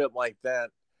and shit like that."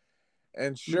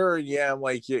 And sure, yeah,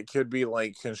 like it could be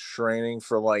like constraining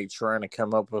for like trying to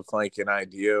come up with like an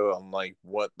idea on like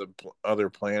what the other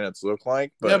planets look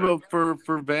like. Yeah, But but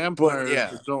for vampires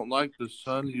yeah, that don't like the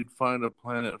sun, you'd find a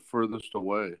planet furthest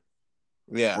away,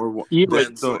 yeah, or You like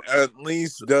that's at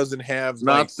least doesn't have like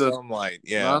not the sunlight.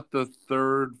 Yeah, not the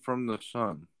third from the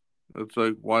sun. It's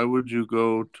like, why would you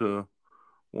go to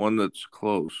one that's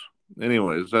close?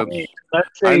 Anyways, that's let's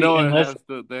I say know it unless has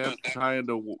to. They have to tie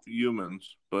into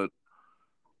humans, but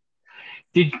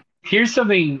did here's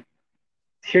something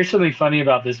here's something funny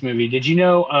about this movie. Did you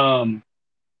know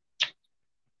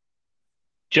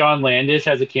John Landis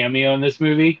has a cameo in this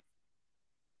movie?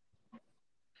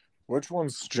 which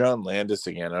one's John Landis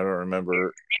again? I don't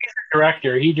remember.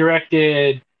 Director. He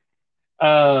directed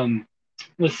um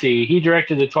let's see, he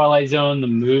directed The Twilight Zone, the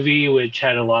movie, which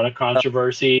had a lot of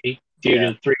controversy due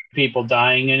Yeah, to three people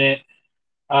dying in it.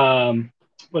 Um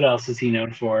What else is he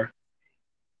known for?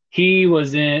 He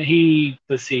was in he.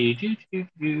 Let's see.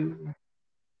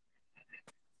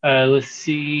 Let's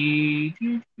see.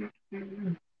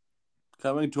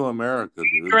 Coming to America,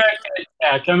 dude. Correct.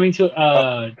 Yeah, coming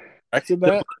to Acted the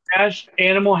that? Ash,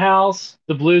 Animal House,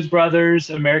 The Blues Brothers,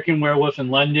 American Werewolf in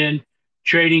London,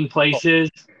 Trading Places.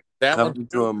 That one Coming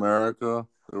to too? America.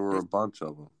 There were a bunch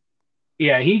of them.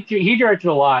 Yeah, he directed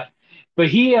a lot, but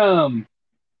he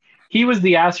was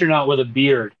the astronaut with a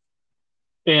beard,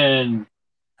 and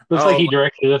looks like Oh, he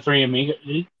directed the Three Amigos.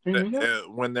 Three Amigos?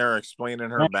 when they're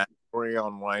explaining her backstory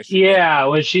on why she Yeah,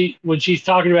 when she's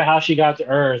talking about how she got to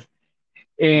Earth,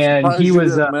 I'm and he surprised you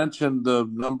was didn't mention the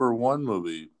 #1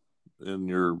 movie in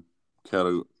your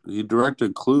category. He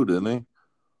directed Clue, didn't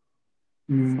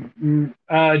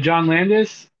John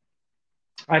Landis.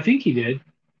 I think he did.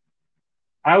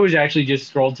 I was actually just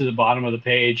scrolled to the bottom of the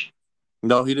page. he?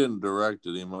 No, he didn't direct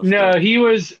it. He must No, have. he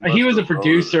was a Wrote it.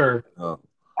 producer. Oh.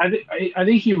 I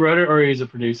think he wrote it or he was a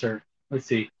producer. Let's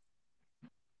see.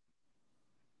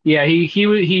 Yeah,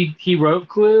 he wrote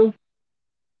Clue,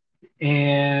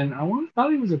 and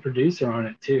thought he was a producer on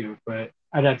it too, but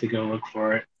I'd have to go look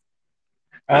for it.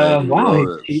 Yeah, he Wow.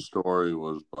 wrote it. Story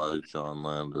was by John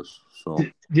Landis. So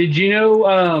Did you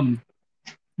know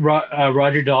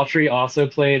Roger Daltrey also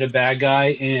played a bad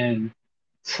guy in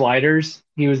Sliders?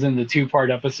 He was in the 2-part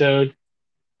episode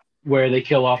where they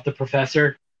kill off the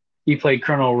professor. He played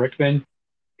Colonel Rickman,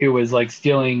 who was like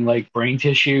stealing like brain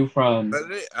tissue from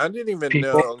I didn't even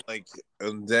people. know like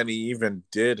that he even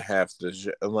did have to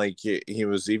like he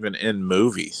was even in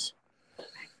movies.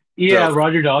 Yeah, So,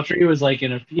 Roger Daltrey was like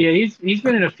in a he's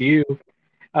been in a few.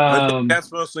 I think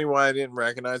that's mostly why I didn't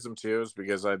recognize him too, is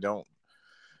because I don't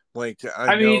like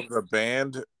I know mean, the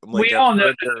band, like we I've all know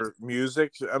heard their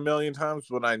music a million times,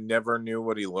 but I never knew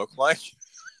what he looked like.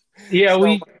 Yeah,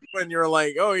 So when you're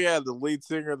like, oh yeah, the lead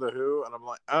singer of the Who, and I'm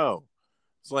like, oh,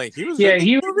 it's like he was in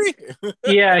the movie.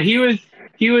 Yeah, he's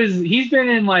been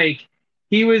in like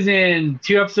he was in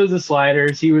 2 episodes of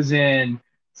Sliders. He was in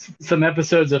some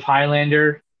episodes of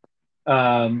Highlander.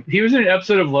 He was in an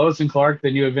episode of Lois and Clark: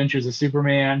 The New Adventures of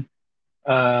Superman.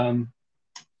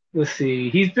 Let's see,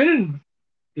 he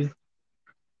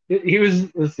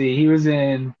was let's see, he was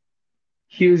in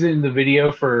the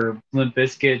video for Limp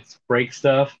Bizkit's Break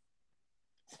Stuff.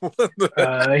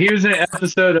 He was in an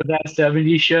episode of That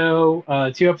 70s Show,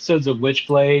 2 episodes of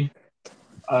Witchblade.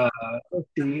 Let's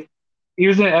see. He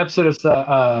was in an episode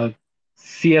of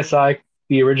CSI,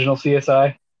 the original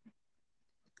CSI.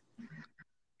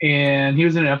 And he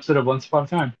was in an episode of Once Upon a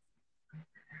Time.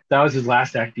 That was his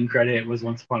last acting credit, was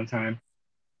Once Upon a Time.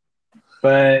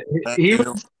 But he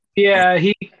was, yeah,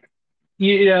 he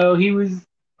was,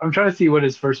 I'm trying to see what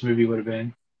his first movie would have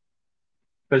been.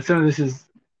 But some of this is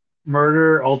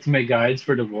Murder, Ultimate Guides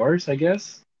for Divorce, I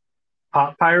guess.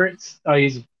 Pop Pirates. Oh,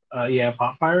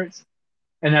 Pop Pirates.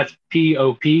 And that's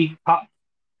POP, Pop.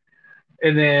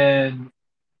 And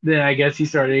then I guess he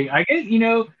started, I guess,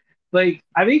 like,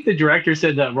 I think the director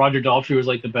said that Roger Daltrey was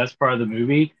like the best part of the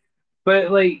movie.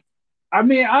 But like, I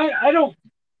mean, I don't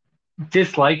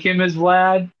dislike him as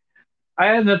Vlad. I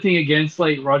have nothing against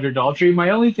like Roger Daltrey. My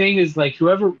only thing is like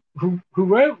who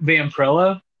wrote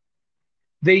Vampirella,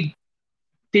 they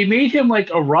made him like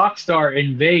a rock star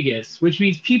in Vegas, which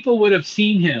means people would have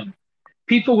seen him.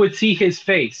 People would see his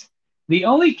face. The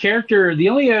only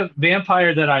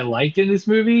vampire that I liked in this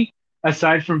movie,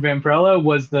 aside from Vampirella,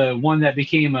 was the one that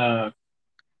became a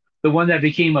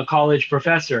college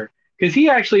professor. Because he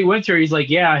actually went to her. He's like,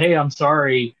 yeah, hey, I'm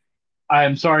sorry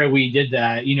we did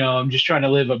that. I'm just trying to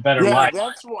live a better life.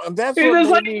 That's what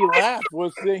made me laugh,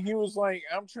 was that he was like,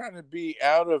 I'm trying to be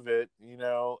out of it, and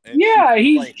yeah,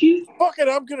 he's like, fuck it,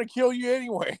 I'm gonna kill you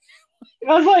anyway.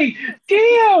 I was like,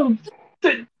 damn,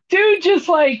 the dude, just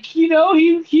like, he's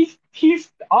a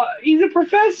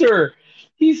professor.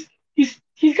 He's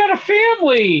got a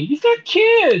family. He's got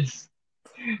kids.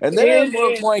 And then it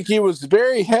looked like he was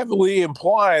very heavily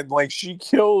implied, like she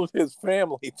killed his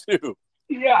family too.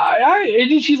 Yeah, and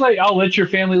then she's like, I'll let your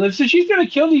family live. So she's going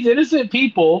to kill these innocent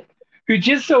people who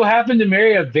just so happened to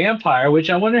marry a vampire, which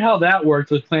I wonder how that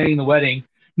worked with planning the wedding.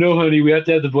 No, honey, we have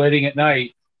to have the wedding at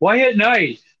night. Why at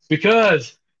night?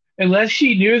 Because unless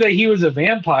she knew that he was a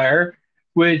vampire,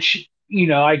 which,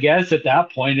 I guess at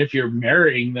that point, if you're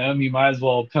marrying them, you might as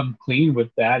well come clean with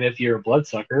that if you're a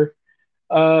bloodsucker.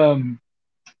 But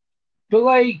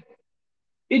like,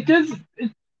 it does.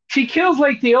 She kills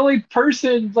like the only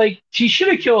person, like she should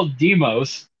have killed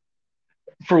Demos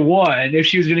for one, if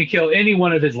she was going to kill any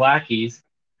one of his lackeys.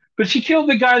 But she killed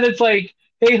the guy that's like,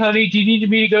 hey, honey, do you need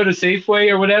me to go to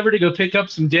Safeway or whatever to go pick up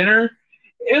some dinner?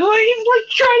 And like, he's like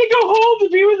trying to go home to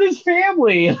be with his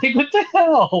family. Like, what the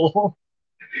hell?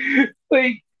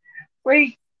 like,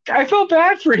 like I felt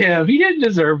bad for him. He didn't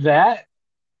deserve that.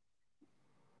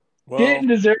 Well, Didn't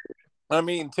deserve. I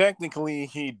mean, technically,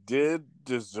 he did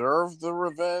deserve the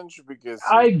revenge because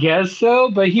he I guess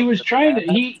so, but he was trying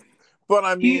to. But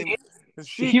I He mean,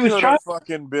 she he was could trying. have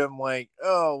fucking been like,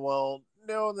 oh, well,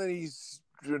 know that he's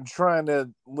been trying to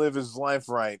live his life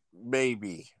right,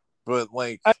 maybe. But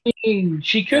like, I mean,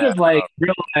 she could yeah, have like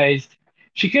realized.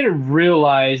 She could have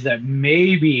realized that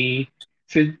maybe,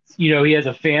 since he has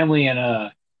a family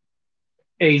and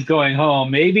he's going home.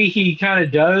 Maybe he kind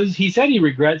of does. He said he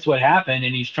regrets what happened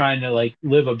and he's trying to like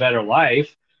live a better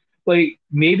life. Like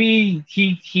maybe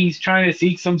he's trying to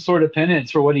seek some sort of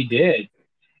penance for what he did.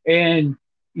 And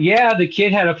yeah, the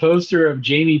kid had a poster of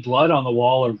Jamie Blood on the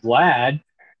wall or Vlad,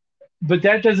 but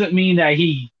that doesn't mean that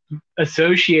he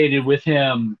associated with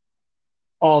him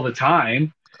all the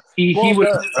time. He well, would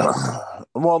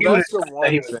well, he would have that's the said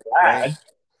that he one was thing, right? Vlad.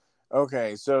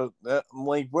 Okay, so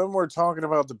like when we're talking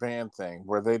about the band thing,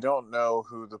 where they don't know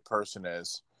who the person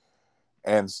is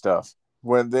and stuff,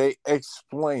 when they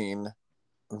explain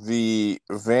the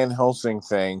Van Helsing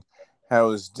thing,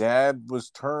 how his dad was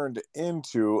turned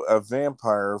into a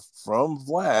vampire from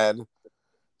Vlad.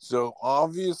 So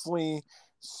obviously,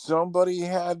 somebody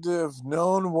had to have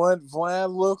known what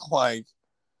Vlad looked like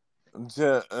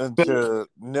to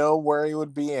know where he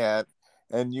would be at,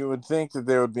 and you would think that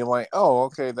they would be like, "Oh,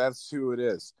 okay, that's who it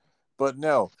is." But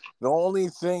no, the only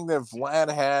thing that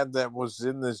Vlad had that was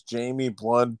in this Jamie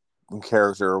Blood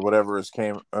character or whatever his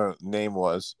name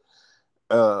was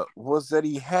that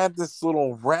he had this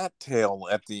little rat tail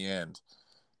at the end,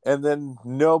 and then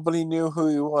nobody knew who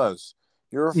he was.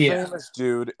 You're a Yeah. famous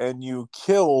dude, and you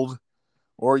killed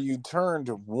or you turned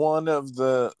one of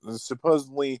the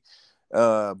supposedly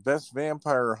best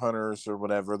vampire hunters or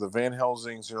whatever. The Van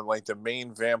Helsings are like the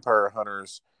main vampire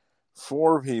hunters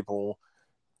for people,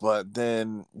 but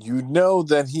then you know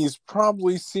that he's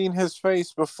probably seen his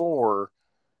face before,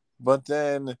 but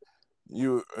then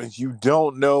you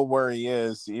don't know where he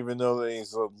is, even though that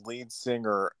he's a lead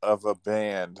singer of a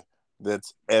band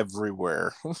that's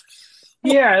everywhere.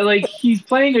 Yeah, like he's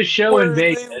playing a show in Where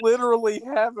Vegas. they literally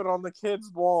have it on the kids'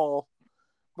 wall.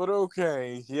 But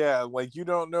okay, yeah, like you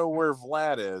don't know where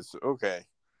Vlad is. Okay.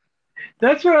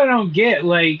 That's what I don't get.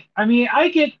 Like, I mean, I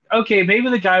get okay, maybe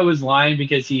the guy was lying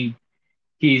because he's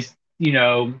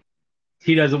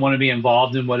he doesn't want to be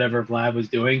involved in whatever Vlad was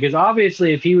doing. Because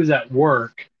obviously, if he was at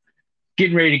work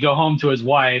getting ready to go home to his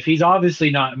wife, he's obviously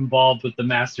not involved with the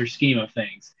master scheme of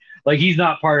things. Like, he's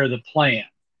not part of the plan.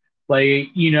 Like,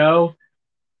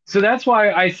 so that's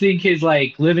why I think his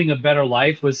like living a better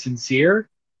life was sincere.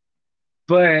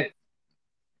 But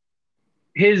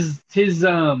his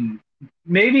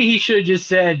maybe he should have just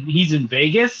said he's in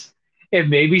Vegas and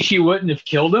maybe she wouldn't have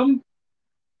killed him.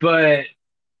 But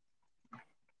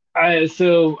I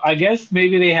guess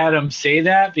maybe they had him say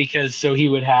that because so he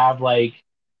would have like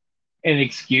an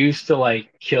excuse to like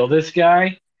kill this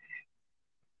guy.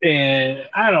 And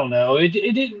I don't know. It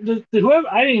didn't. Whoever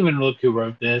I didn't even look who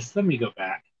wrote this. Let me go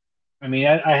back. I mean,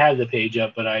 I had the page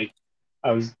up, but I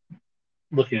was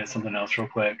looking at something else real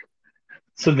quick.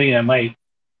 Something that might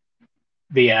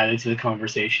be added to the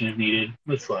conversation if needed.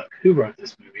 Let's look. Who wrote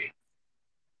this movie?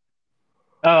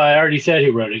 Oh, I already said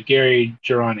who wrote it. Gary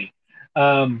Girani.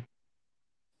 Um,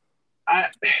 I,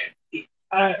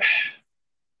 I,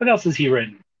 what else has he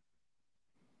written?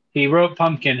 He wrote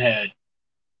Pumpkinhead,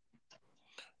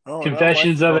 Oh, and I like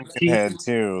Confessions of a Teen. Pumpkinhead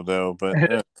too, though.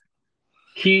 But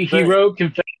He but wrote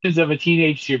Confessions of a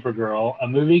Teenage Supergirl, a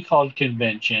movie called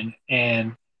Convention,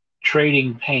 and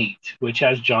Trading Paint, which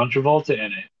has John Travolta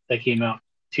in it. That came out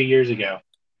 2 years ago.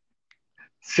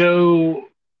 So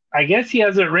I guess he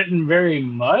hasn't written very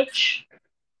much.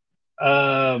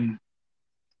 Um,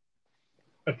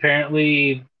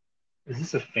 apparently, is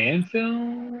this a fan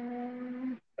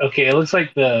film? Okay, it looks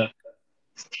like the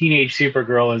Teenage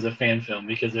Supergirl is a fan film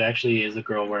because it actually is a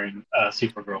girl wearing a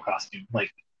Supergirl costume,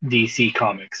 like DC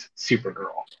Comics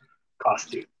Supergirl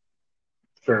costume.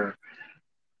 For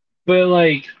but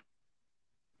like,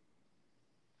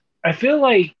 I feel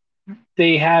like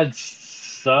they had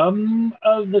some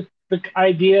of the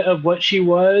idea of what she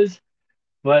was,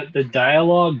 but the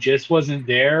dialogue just wasn't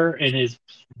there, and his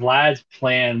Vlad's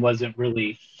plan wasn't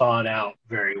really thought out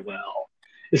very well.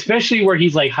 Especially where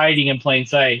he's like hiding in plain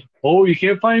sight. Oh, you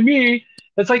can't find me.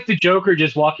 That's like the Joker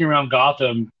just walking around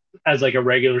Gotham as like a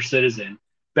regular citizen.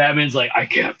 Batman's like, I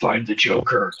can't find the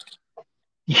Joker.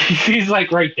 He's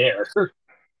like right there. yep.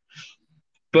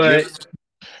 But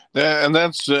And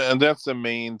that's the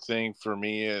main thing for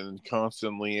me, and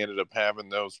constantly ended up having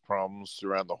those problems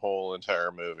throughout the whole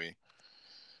entire movie.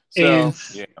 And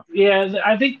So yeah, yeah,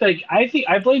 I think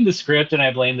I blame the script and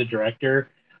I blame the director.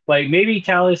 Like maybe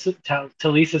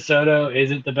Talisa Soto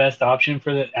isn't the best option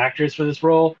for the actress for this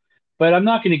role, but I'm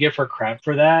not going to give her crap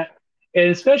for that. And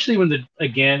especially when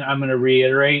I'm going to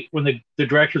reiterate when the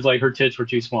director's like her tits were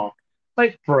too small.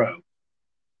 Like,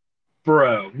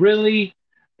 bro, really?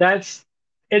 That's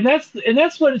and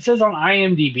that's what it says on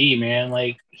IMDb, man.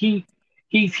 Like he's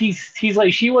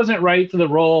like she wasn't right for the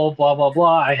role, blah blah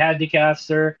blah. I had to cast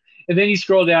her, and then you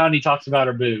scroll down, and he talks about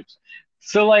her boobs.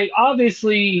 So like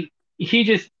obviously he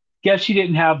just guess she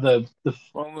didn't have the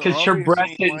well, because her breast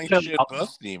obviously he didn't likes fill shit out.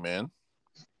 busty, man.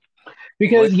 He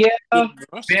Because likes yeah, shit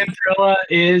busty. Vampirella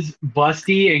is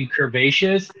busty and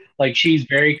curvaceous. Like she's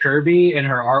very curvy in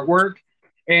her artwork,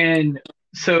 and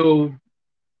so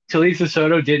Talisa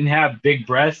Soto didn't have big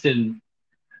breasts and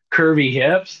curvy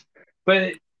hips,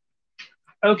 but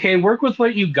okay, work with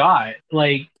what you got.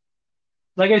 Like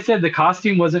I said, the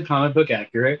costume wasn't comic book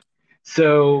accurate,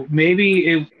 so maybe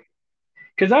it.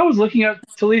 Because I was looking up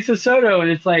Talisa Soto,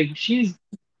 and it's like she's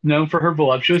known for her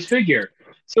voluptuous figure,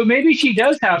 so maybe she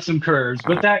does have some curves,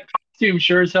 but that costume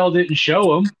sure as hell didn't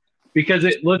show them because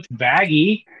it looked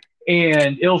baggy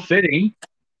and ill-fitting.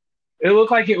 It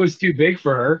looked like it was too big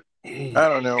for her. I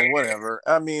don't know, whatever.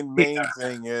 I mean, Yeah, main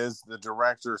thing is the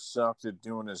director sucked at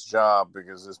doing his job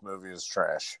because this movie is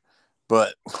trash.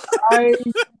 But I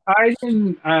I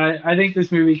didn't. I think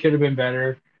this movie could have been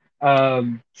better.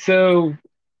 Um, so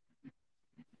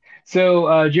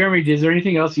Jeremy, is there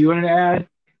anything else you wanted to add?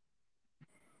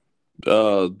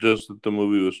 Just that the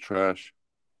movie was trash.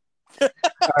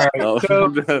 All right. No,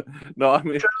 So no. I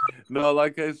mean, no.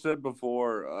 Like I said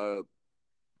before,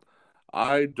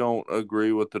 I don't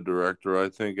agree with the director. I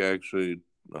think actually,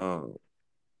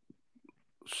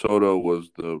 Soto was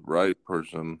the right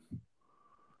person,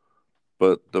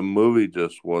 but the movie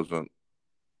just wasn't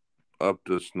up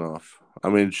to snuff. I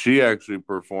mean, she actually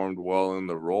performed well in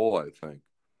the role, I think.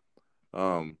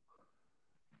 Um,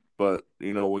 but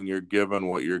when you're given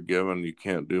what you're given, you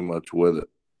can't do much with it.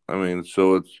 I mean,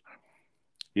 so it's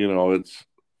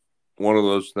one of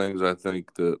those things. I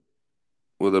think that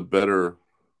with a better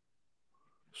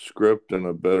script and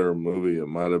a better movie, it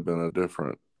might have been a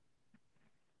different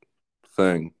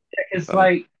thing. it's Uh,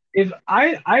 like if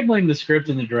I blame the script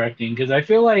and the directing because I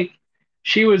feel like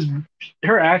she was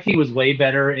her acting was way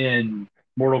better in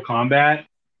Mortal Kombat.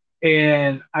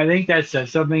 And I think that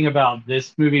says something about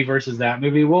this movie versus that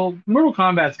movie. Well, Mortal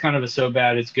Kombat's kind of a so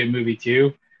bad it's good movie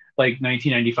too, like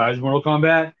 1995's Mortal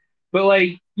Kombat. But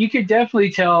like you could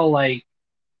definitely tell like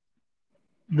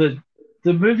the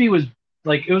the movie was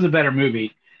like it was a better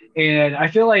movie, and I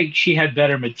feel like she had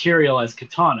better material as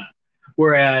Katana,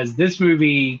 whereas this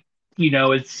movie,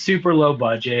 it's super low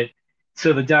budget,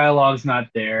 so the dialogue's not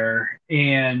there,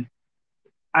 and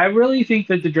I really think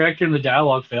that the director and the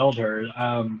dialogue failed her.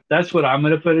 That's what I'm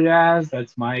going to put it as.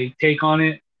 That's my take on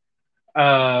it.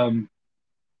 Um,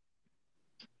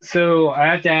 so I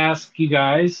have to ask you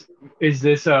guys: Is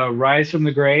this a Rise from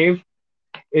the Grave?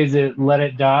 Is it Let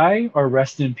It Die or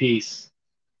Rest in Peace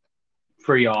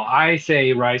for y'all? I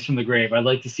say Rise from the Grave. I'd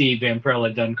like to see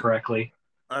Vampirella done correctly.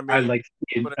 I I'd mean, like to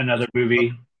see but it another was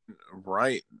movie.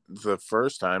 right the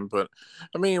first time, but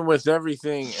I mean, with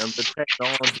everything and the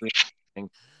technology, and everything,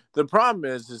 the problem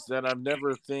is that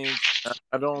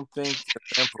I don't think that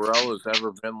Vampirella has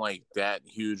ever been like that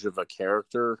huge of a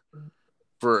character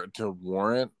for to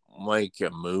warrant like a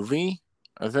movie.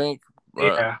 I think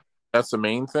Yeah, that's the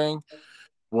main thing.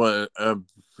 What,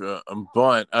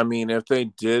 but I mean, if they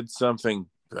did something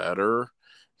better,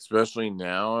 especially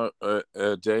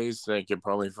nowadays, they could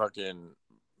probably fucking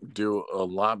do a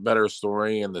lot better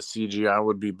story, and the CGI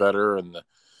would be better, and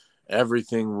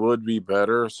everything would be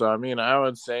better. So I mean, I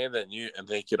would say that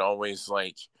they could always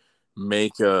like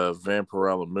make a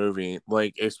Vampirella movie,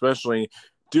 like especially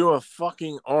do a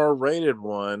fucking R-rated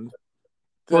one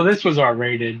well, that this was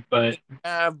R-rated, but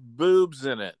have boobs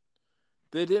in it.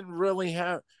 They didn't really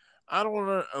have. I don't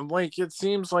know. Like it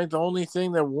seems like the only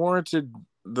thing that warranted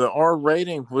the R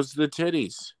rating was the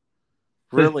titties.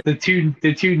 the Really?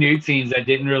 the two nude scenes that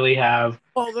didn't really have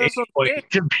Oh, any that's what point I'm saying.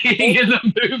 to The being whole in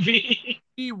the movie.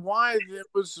 see why it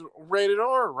was rated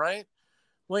R, right?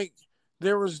 Like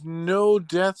there was no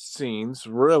death scenes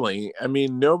really. I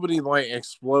mean, nobody like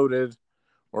exploded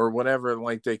or whatever.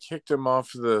 Like they kicked him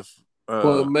off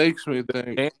well, it uh makes me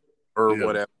think. dam or Yeah,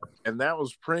 whatever, and that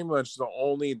was pretty much the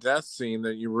only death scene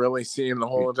that you really see in the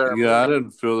whole entire yeah. I movie.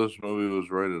 didn't feel this movie was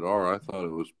rated R. I thought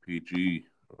it was PG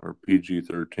or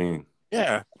PG-13.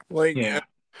 Yeah, like Yeah.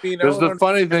 Because the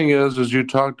funny thing is you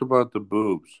talked about the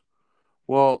boobs.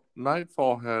 Well,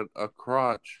 Nightfall had a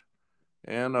crotch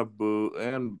and a boob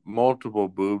and multiple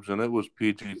boobs, and it was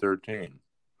PG-13.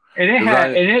 And it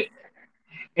had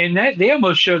and that they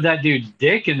almost showed that dude's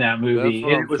dick in that movie. That's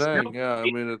what And I'm it was saying. Yeah, I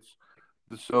mean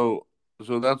it's so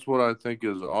that's what I think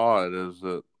is odd is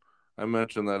that I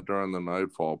mentioned that during the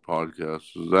Nightfall podcast.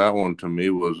 Is that one to me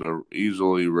was a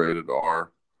easily rated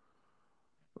R,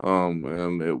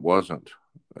 and it wasn't.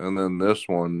 And then this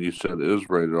one you said is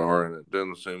rated R, and it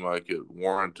didn't seem like it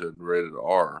warranted rated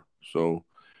R. So,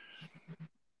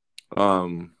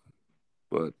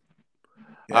 but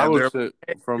I would say,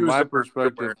 from my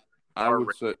perspective, I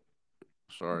would say,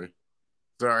 sorry,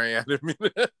 I didn't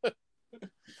mean to.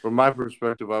 From my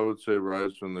perspective, I would say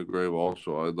Rise from the Grave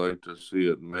also. I'd like to see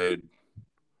it made.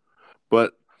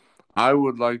 But I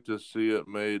would like to see it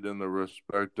made in the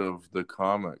respect of the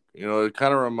comic. You know, it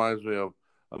kind of reminds me of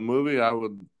a movie I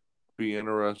would be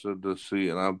interested to see,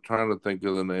 and I'm trying to think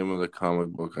of the name of the comic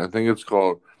book. I think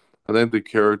the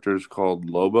character is called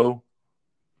Lobo.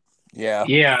 Yeah.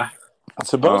 Yeah.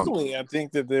 Supposedly, I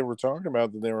think that they were talking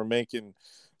about that they were making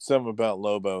some about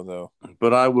Lobo, though.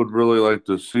 But I would really like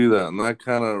to see that, and that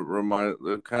kind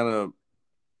of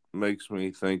makes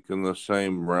me think in the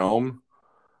same realm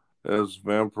as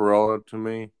Vampirella to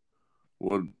me.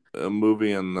 Would a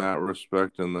movie in that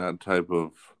respect and that type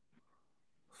of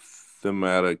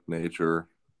thematic nature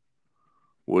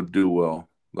would do well?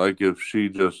 Like if she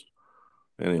just,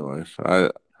 anyways,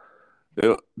 to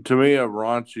me a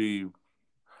raunchy.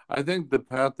 I think the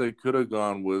path they could have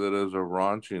gone with it is a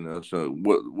raunchiness,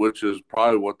 which is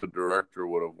probably what the director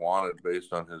would have wanted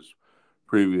based on his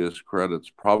previous credits.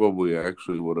 Probably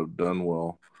actually would have done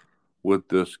well with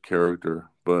this character,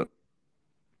 but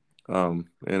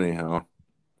anyhow,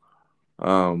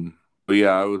 but yeah,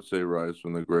 I would say Rise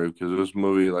from the Grave because this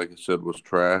movie, like I said, was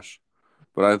trash.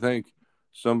 But I think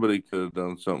somebody could have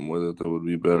done something with it that would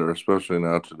be better, especially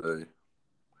now today.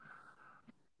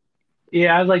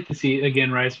 Yeah, I'd like to see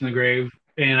again Rise from the Grave.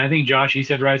 And I think Josh, you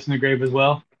said Rise from the Grave as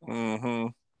well. Mm-hmm.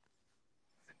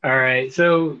 All right.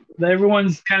 So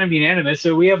everyone's kind of unanimous.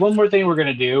 So we have one more thing we're going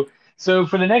to do. So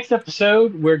for the next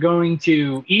episode, we're going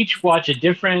to each watch a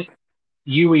different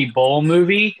Yui Bowl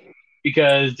movie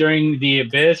because during the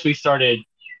Abyss we started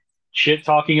shit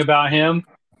talking about him.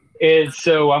 And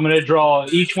so I'm going to draw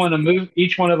each one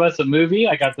of us a movie.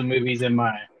 I got the movies in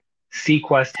my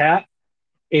Sequest hat,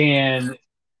 and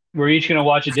we're each going to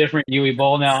watch a different Yui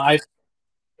Bowl. Now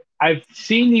I've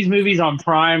seen these movies on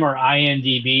Prime or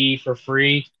IMDb for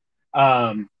free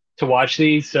to watch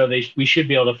these, so we should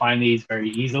be able to find these very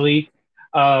easily.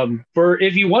 For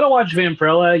if you want to watch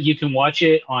Vampirella, you can watch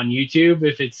it on YouTube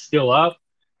if it's still up,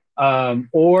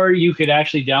 or you could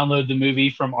actually download the movie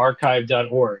from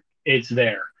archive.org. It's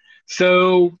there,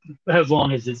 so as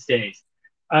long as it stays,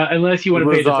 unless you want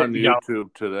to pay the on $50.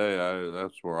 YouTube today.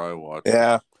 That's where I watched.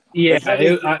 Yeah. Yeah,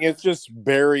 it's just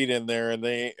buried in there, and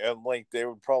they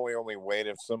would probably only wait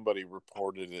if somebody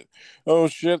reported it. Oh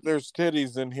shit, there's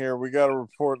titties in here. We got to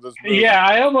report this movie. Yeah,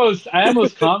 I almost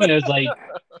commented like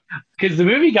because the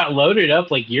movie got loaded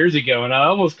up like years ago, and I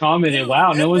almost commented,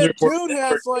 "Wow, no one's reporting." Dude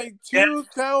has like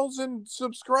 2,000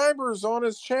 subscribers on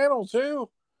his channel too.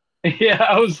 Yeah,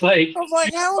 I was like,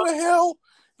 how the hell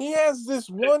he has this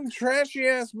one trashy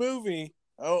ass movie?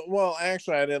 Oh, well,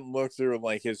 actually, I didn't look through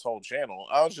like his whole channel.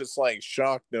 I was just like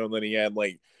shocked knowing that he had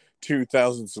like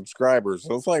 2,000 subscribers.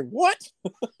 I was like, what?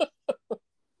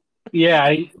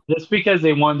 Yeah, that's because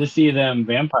they wanted to see them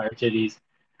vampire titties.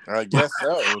 I guess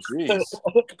so. Jeez.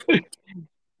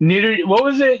 Nudity. What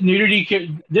was it? Nudity.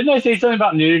 Didn't I say something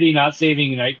about nudity not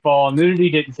saving Nightfall? Nudity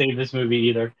didn't save this movie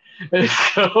either.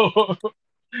 So,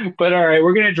 but all right,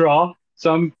 we're gonna draw.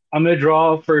 So I'm gonna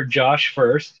draw for Josh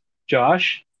first.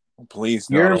 Josh. Please,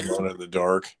 not Alone in the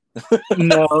Dark.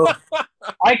 No,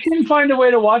 I couldn't find a way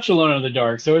to watch Alone in the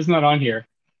Dark, so it's not on here.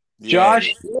 Yeah.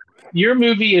 Josh, your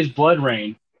movie is Blood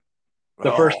Rain.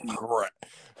 The first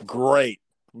great.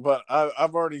 But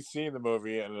I've already seen the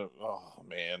movie, and oh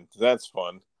man, that's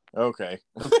fun. Okay,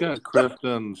 it's got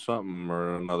Kristen something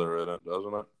or another in it,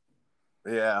 doesn't it?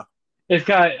 Yeah, it's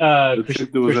got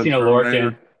Christina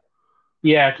Lorcan.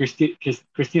 Yeah,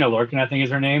 Christina Lorcan, I think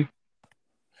is her name.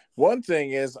 One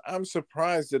thing is, I'm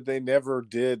surprised that they never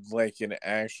did like an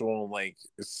actual like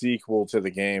sequel to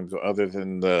the games, other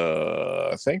than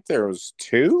I think there was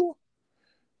 2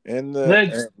 in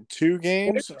the 2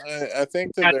 games. I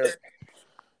think that they're.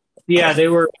 Yeah, they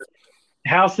were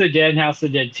House of the Dead and House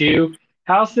of the Dead 2.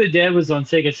 House of the Dead was on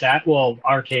Sega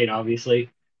arcade, obviously.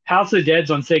 House of the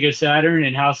Dead's on Sega Saturn,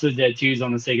 and House of the Dead 2 is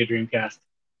on the Sega Dreamcast.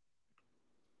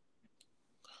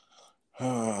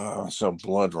 So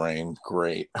Blood Rain,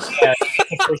 great. Yeah,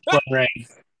 the first Blood Rain.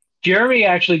 Jeremy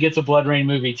actually gets a Blood Rain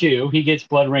movie too. He gets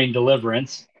Blood Rain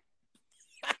Deliverance.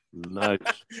 Nice.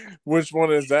 Which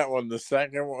one is that one? The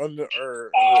second one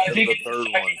or I think the it's the third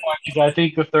second one? one because I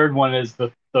think the third one is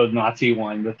the Nazi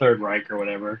one, the Third Reich or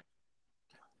whatever.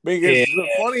 Because Yeah. the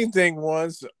funny thing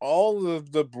was, all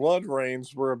of the Blood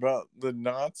Rains were about the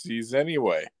Nazis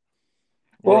anyway.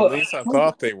 Or Well, at least I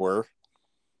thought they were.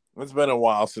 It's been a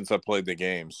while since I played the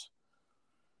games.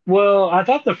 well, I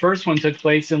thought the first one took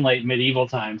place in like medieval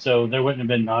times, so there wouldn't have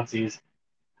been Nazis.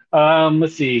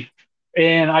 Let's see.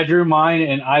 And I drew mine,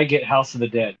 and I get House of the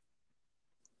Dead.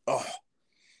 Oh,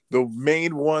 the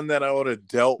main one that I would have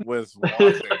dealt with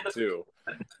watching too.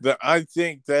 I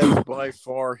think that's by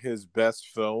far his best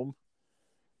film,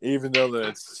 even though that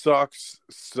it sucks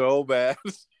so bad.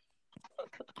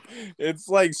 It's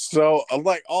like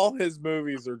all his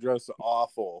movies are just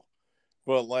awful.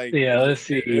 But like, Yeah, let's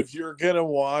see. if you're gonna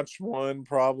watch one,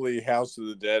 probably House of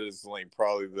the Dead is like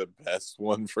probably the best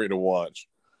one for you to watch.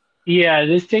 Yeah,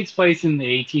 this takes place in the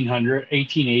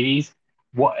 1880s.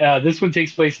 This one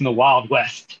takes place in the Wild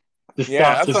West. To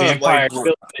Yeah, stop I the thought like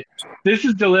vampire. This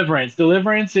is Deliverance.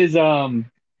 Deliverance is and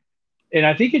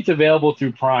I think it's available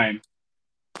through Prime.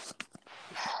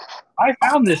 I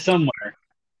found this somewhere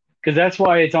because that's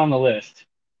why it's on the list.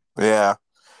 yeah.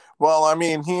 Well, I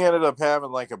mean, he ended up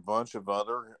having like a bunch of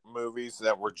other movies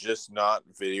that were just not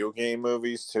video game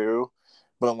movies too,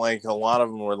 but like a lot of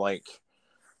them were like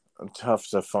tough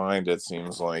to find. It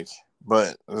seems like,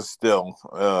 but still,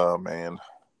 oh man,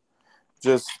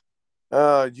 just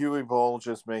Yui Bowl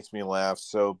just makes me laugh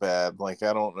so bad. Like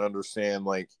I don't understand,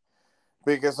 like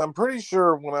because I'm pretty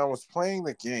sure when I was playing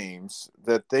the games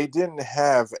that they didn't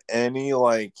have any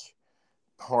like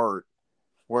part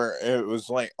where it was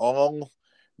like all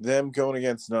them going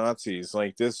against Nazis,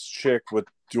 like this chick with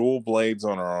dual blades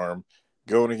on her arm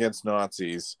going against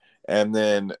Nazis, and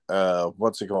then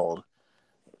what's it called?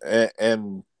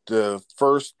 And the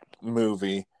first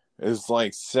movie is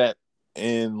like set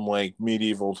in like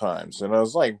medieval times, and I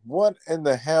was like, what in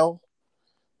the hell?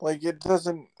 Like it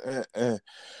doesn't.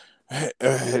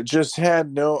 It just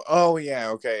had no. Oh yeah,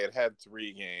 okay. It had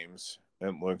 3 games.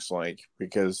 It looks like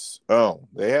because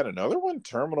they had another one,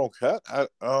 Terminal Cut.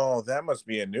 That must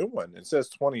be a new one. It says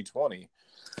 2020,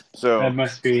 That so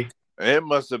must be. it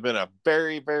must have been a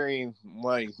very very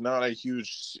like not a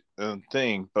huge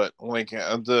thing, but like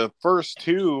the first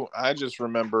 2, I just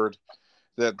remembered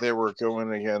that they were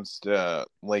going against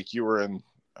like you were in.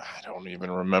 I don't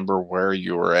even remember where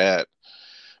you were at.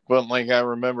 But like I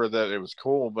remember that it was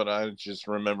cool, but I just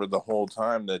remember the whole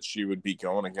time that she would be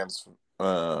going against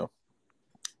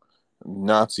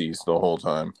Nazis the whole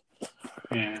time.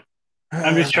 Yeah.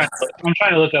 I'm just trying. I'm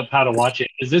trying to look up how to watch it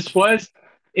because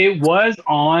it was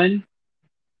on,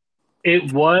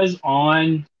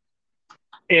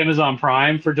 Amazon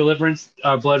Prime for Deliverance,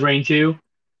 Blood Rain 2,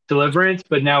 Deliverance,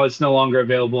 but now it's no longer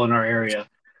available in our area.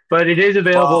 But it is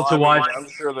available Well, to I mean, watch. I'm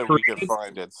sure that Free. we could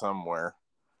find it somewhere.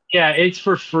 Yeah, it's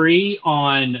for free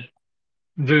on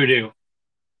Vudu.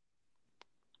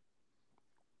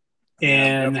 Yeah,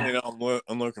 And definitely.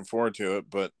 I'm looking forward to it,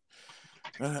 but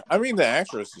I mean, the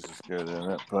actress is just good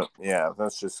in it. But yeah,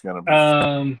 that's just gonna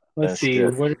be let's see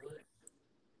shit. what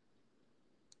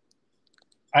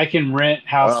I can rent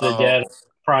House of the Dead Oh,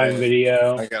 Prime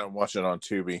Video. I gotta watch it on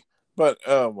Tubi, but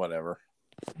whatever.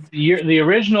 The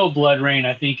original Blood Rain,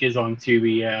 I think, is on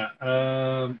Tubi. Yeah.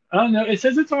 Oh no, it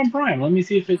says it's on Prime. Let me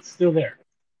see if it's still there.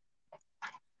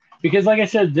 Because, like I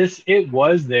said, it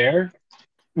was there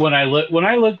when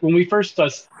when we first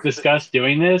discussed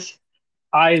doing this.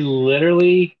 I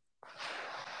literally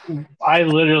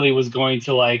was going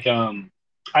to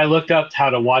I looked up how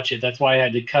to watch it. That's why I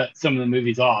had to cut some of the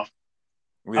movies off.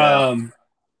 Yeah.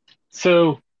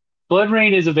 So Blood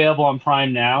Rain is available on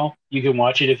Prime now. You can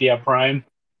watch it if you have Prime.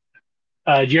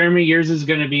 Jeremy, yours is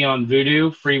going to be on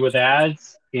Vudu, free with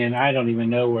ads, and I don't even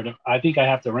know where to. I think I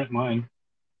have to rent mine.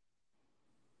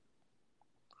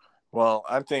 Well,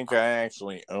 I think I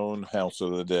actually own House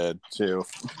of the Dead too.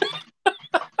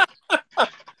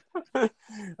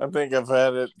 I think I've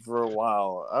had it for a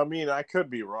while. I mean, I could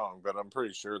be wrong, but I'm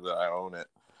pretty sure that I own it.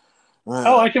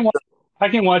 Oh, I can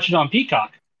watch it on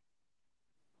Peacock.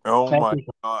 Oh my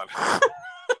god.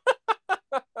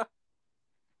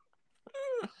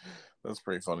 That's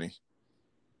pretty funny.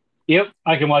 Yep,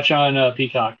 I can watch on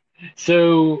Peacock.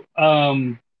 So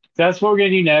that's what we're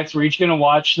gonna do next. We're each gonna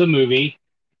watch the movie,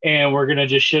 and we're gonna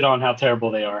just shit on how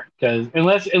terrible they are. Because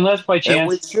unless by And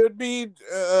we chance, should be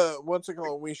what's it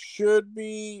called? We should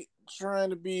be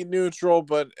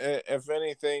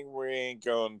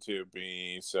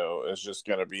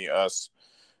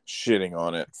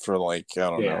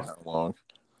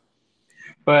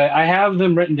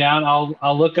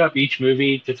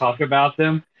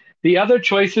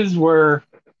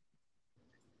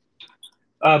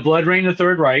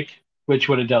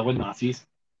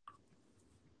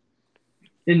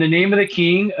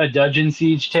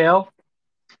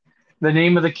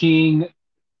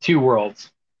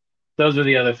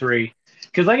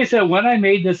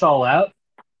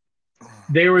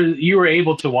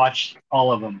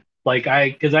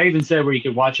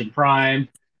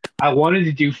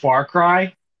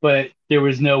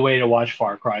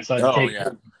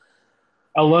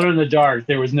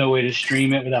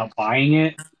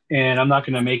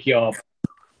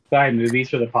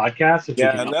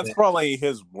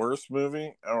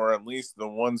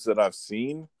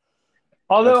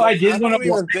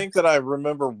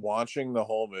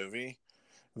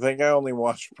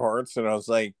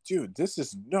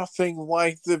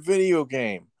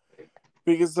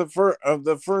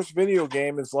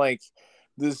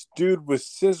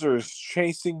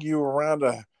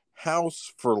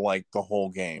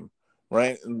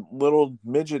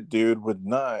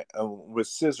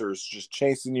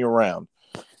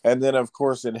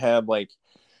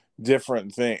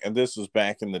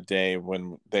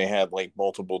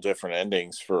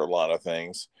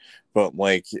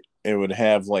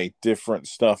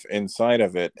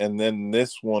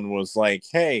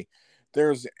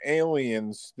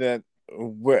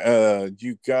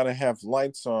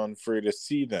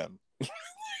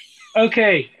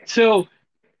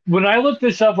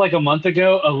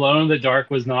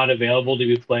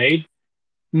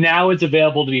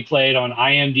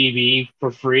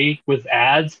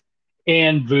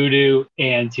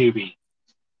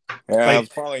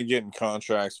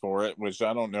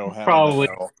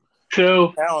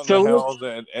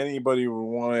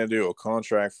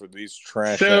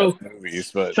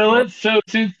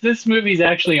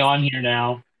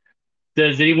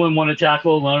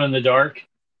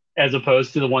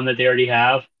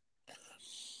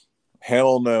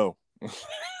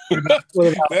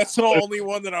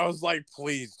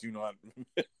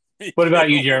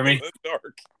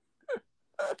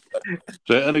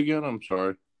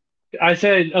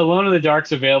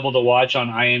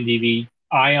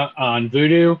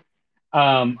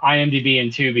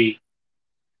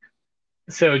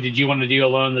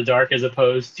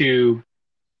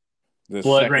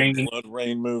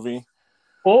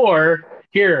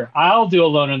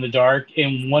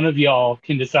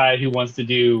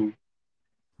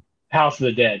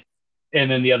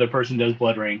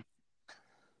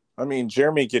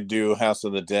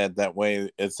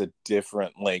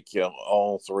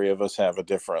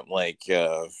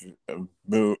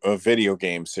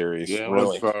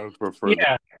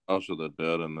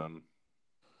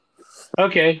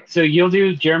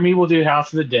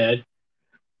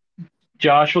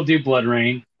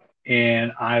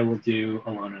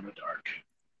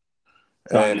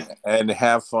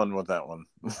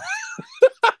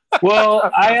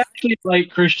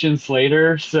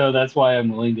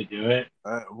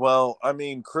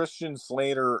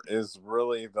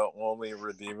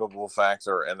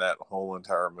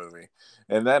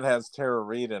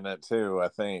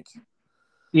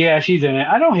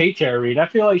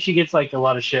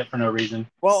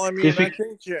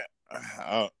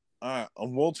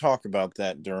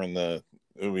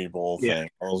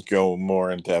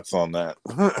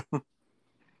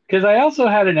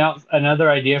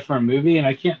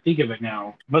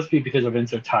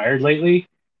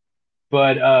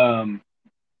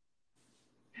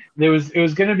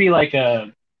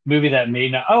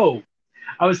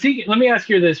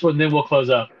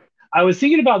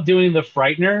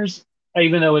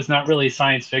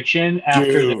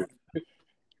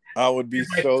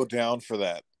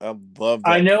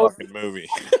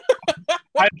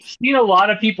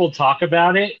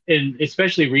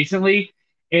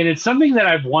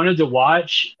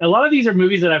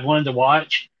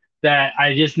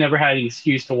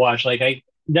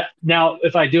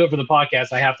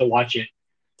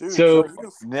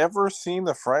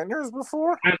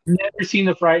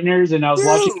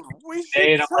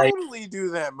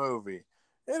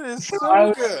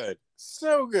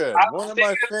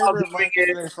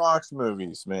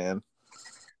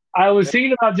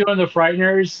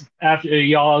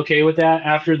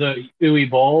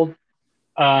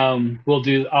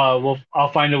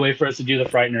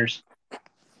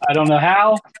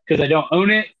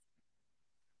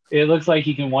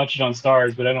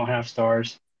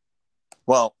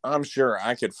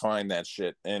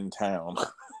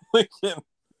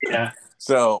Yeah.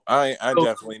 So I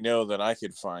definitely know that I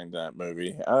could find that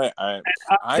movie. I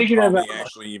Thinking probably about,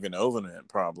 actually even own it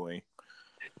probably.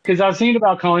 because I was thinking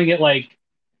about calling it like,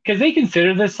 because they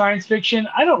consider this science fiction.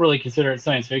 I don't really consider it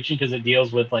science fiction because it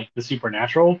deals with like the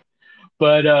supernatural,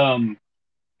 but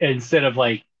instead of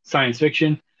like science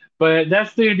fiction. But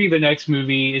that's going to be the next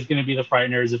movie is going to be The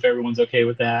Frighteners if everyone's okay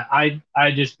with that. I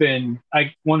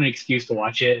want an excuse to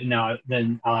watch it, and now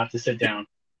then I'll have to sit down.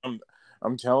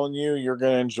 I'm telling you, you're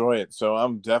gonna enjoy it. So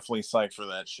I'm definitely psyched for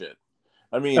that shit.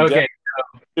 I mean, Okay.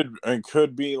 it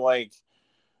could be like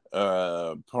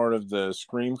part of the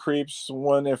Scream Creeps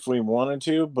one if we wanted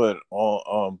to, but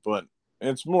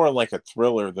it's more like a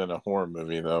thriller than a horror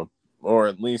movie though, or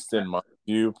at least in my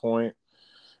viewpoint.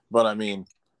 But I mean,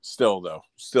 still dope.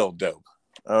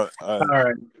 All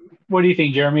right. What do you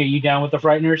think, Jeremy? Are you down with The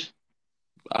Frighteners?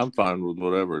 I'm fine with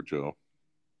whatever, Joe.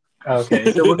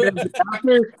 Okay, so we're gonna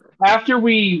after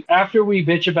we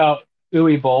bitch about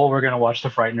Uwe Boll, we're gonna watch The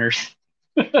Frighteners,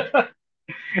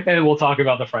 and we'll talk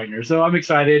about The Frighteners. So I'm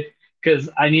excited because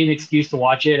I need an excuse to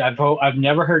watch it. I've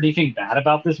never heard anything bad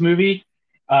about this movie.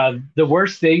 The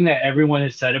worst thing that everyone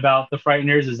has said about The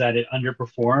Frighteners is that it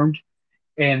underperformed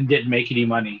and didn't make any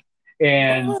money.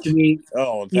 And What? to me,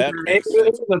 Oh, yeah, that makes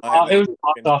sense. it was a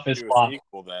box office flop.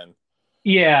 Equal then.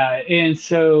 Yeah, and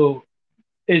so,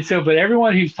 but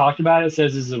everyone who's talked about it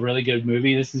says this is a really good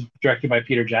movie. This is directed by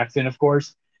Peter Jackson, of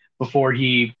course, before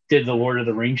he did the Lord of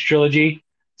the Rings trilogy.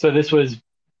 So this was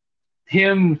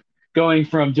him going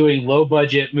from doing low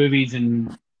budget movies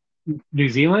in New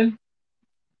Zealand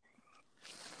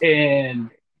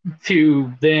and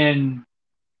to then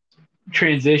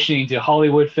transitioning to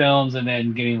Hollywood films and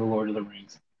then getting the Lord of the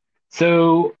Rings.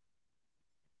 So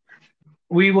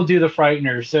we will do the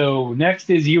Frightener. So next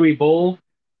is Yui Bull,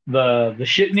 the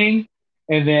Shitning,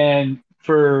 and then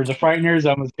for the Frighteners,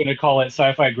 I'm just going to call it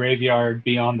Sci-Fi Graveyard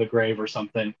Beyond the Grave or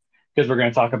something because we're going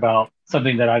to talk about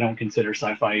something that I don't consider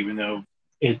sci-fi, even though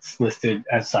it's listed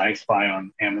as sci-fi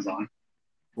on Amazon.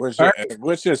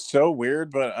 Which is so weird,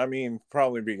 but I mean,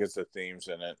 probably because the themes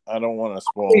in it. I don't want to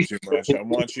spoil too much. I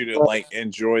want you to like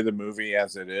enjoy the movie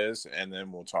as it is, and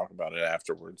then we'll talk about it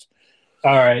afterwards.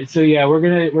 All right, so yeah, we're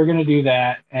gonna do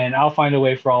that, and I'll find a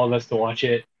way for all of us to watch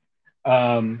it.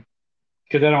 Because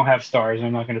I don't have stars,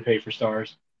 I'm not going to pay for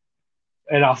stars,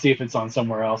 and I'll see if it's on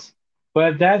somewhere else.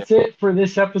 But that's it for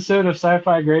this episode of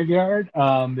Sci-Fi Graveyard.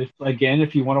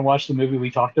 If you want to watch the movie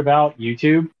we talked about,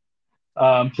 YouTube.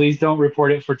 Please don't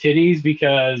report it for titties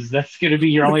because that's going to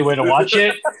be your only way to watch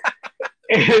it,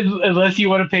 unless you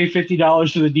want to pay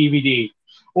 $50 for the DVD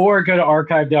or go to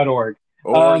archive.org.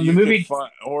 Or The movie,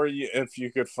 if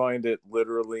you could find it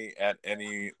literally at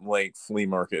any like flea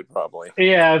market, probably.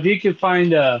 yeah, if you could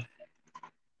find it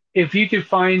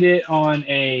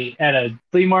at a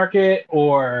flea market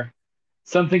or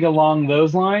something along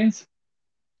those lines,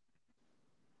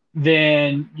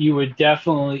 then you would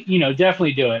definitely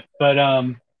do it. But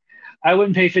I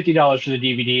wouldn't pay $50 for the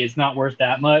DVD. It's not worth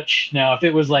that much. Now, if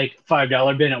it was like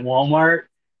 $5 bin at Walmart,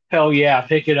 hell yeah,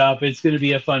 pick it up. It's going to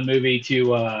be a fun movie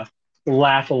to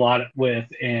laugh a lot with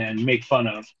and make fun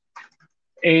of.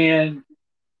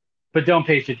 But don't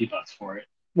pay $50 for it.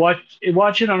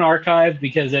 Watch it on archive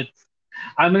because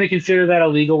I'm going to consider that a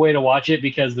legal way to watch it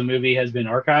because the movie has been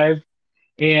archived.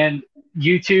 And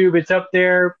YouTube, it's up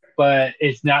there, but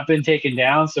it's not been taken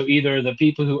down. So either the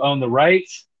people who own the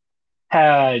rights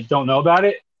don't know about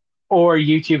it, or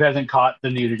YouTube hasn't caught the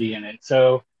nudity in it.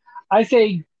 So I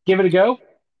say give it a go.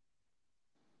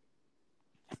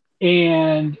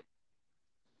 And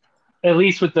at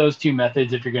least with those two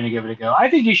methods, if you're going to give it a go, I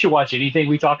think you should watch anything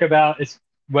we talk about,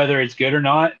 whether it's good or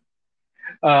not.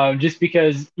 Just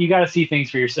because you got to see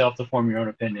things for yourself to form your own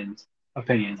opinions on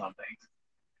things.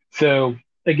 So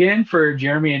again, for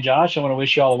Jeremy and Josh, I want to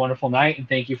wish you all a wonderful night and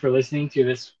thank you for listening to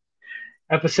this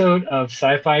episode of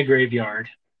Sci-Fi Graveyard.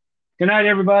 Good night,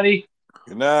 everybody.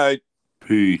 Good night.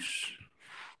 Peace.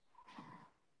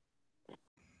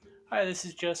 Hi, this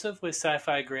is Joseph with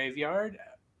Sci-Fi Graveyard,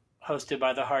 hosted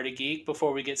by the Hearty Geek.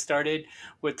 Before we get started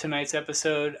with tonight's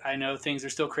episode, I know things are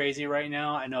still crazy right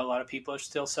now. I know a lot of people are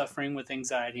still suffering with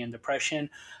anxiety and depression.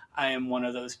 I am one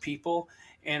of those people.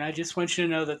 And I just want you to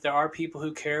know that there are people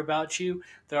who care about you.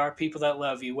 There are people that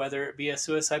love you, whether it be a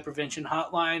suicide prevention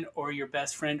hotline or your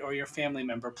best friend or your family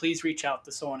member. Please reach out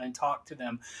to someone and talk to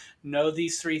them. Know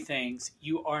these three things.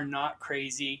 You are not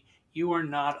crazy. You are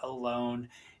not alone.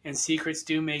 And secrets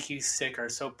do make you sicker.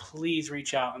 So please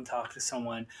reach out and talk to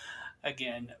someone.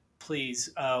 Again, please,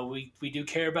 we do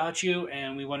care about you,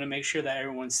 and we want to make sure that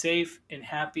everyone's safe and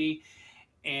happy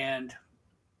and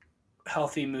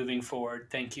healthy moving forward.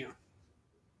 Thank you.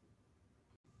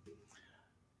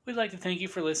 We'd like to thank you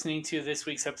for listening to this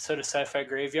week's episode of Sci-Fi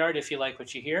Graveyard. If you like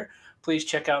what you hear, please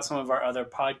check out some of our other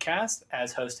podcasts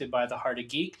as hosted by the Heart of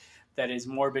Geek. That is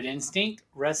Morbid Instinct,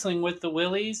 Wrestling with the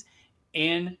Willies,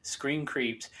 and Scream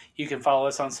Creeps. You can follow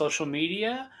us on social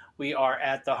media. We are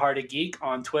at The Heart of Geek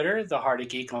on Twitter, The Heart of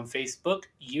Geek on Facebook,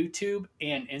 YouTube,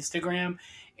 and Instagram.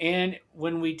 And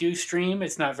when we do stream,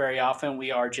 it's not very often.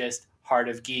 We are just Heart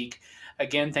of Geek.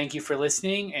 Again, thank you for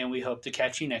listening, and we hope to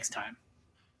catch you next time.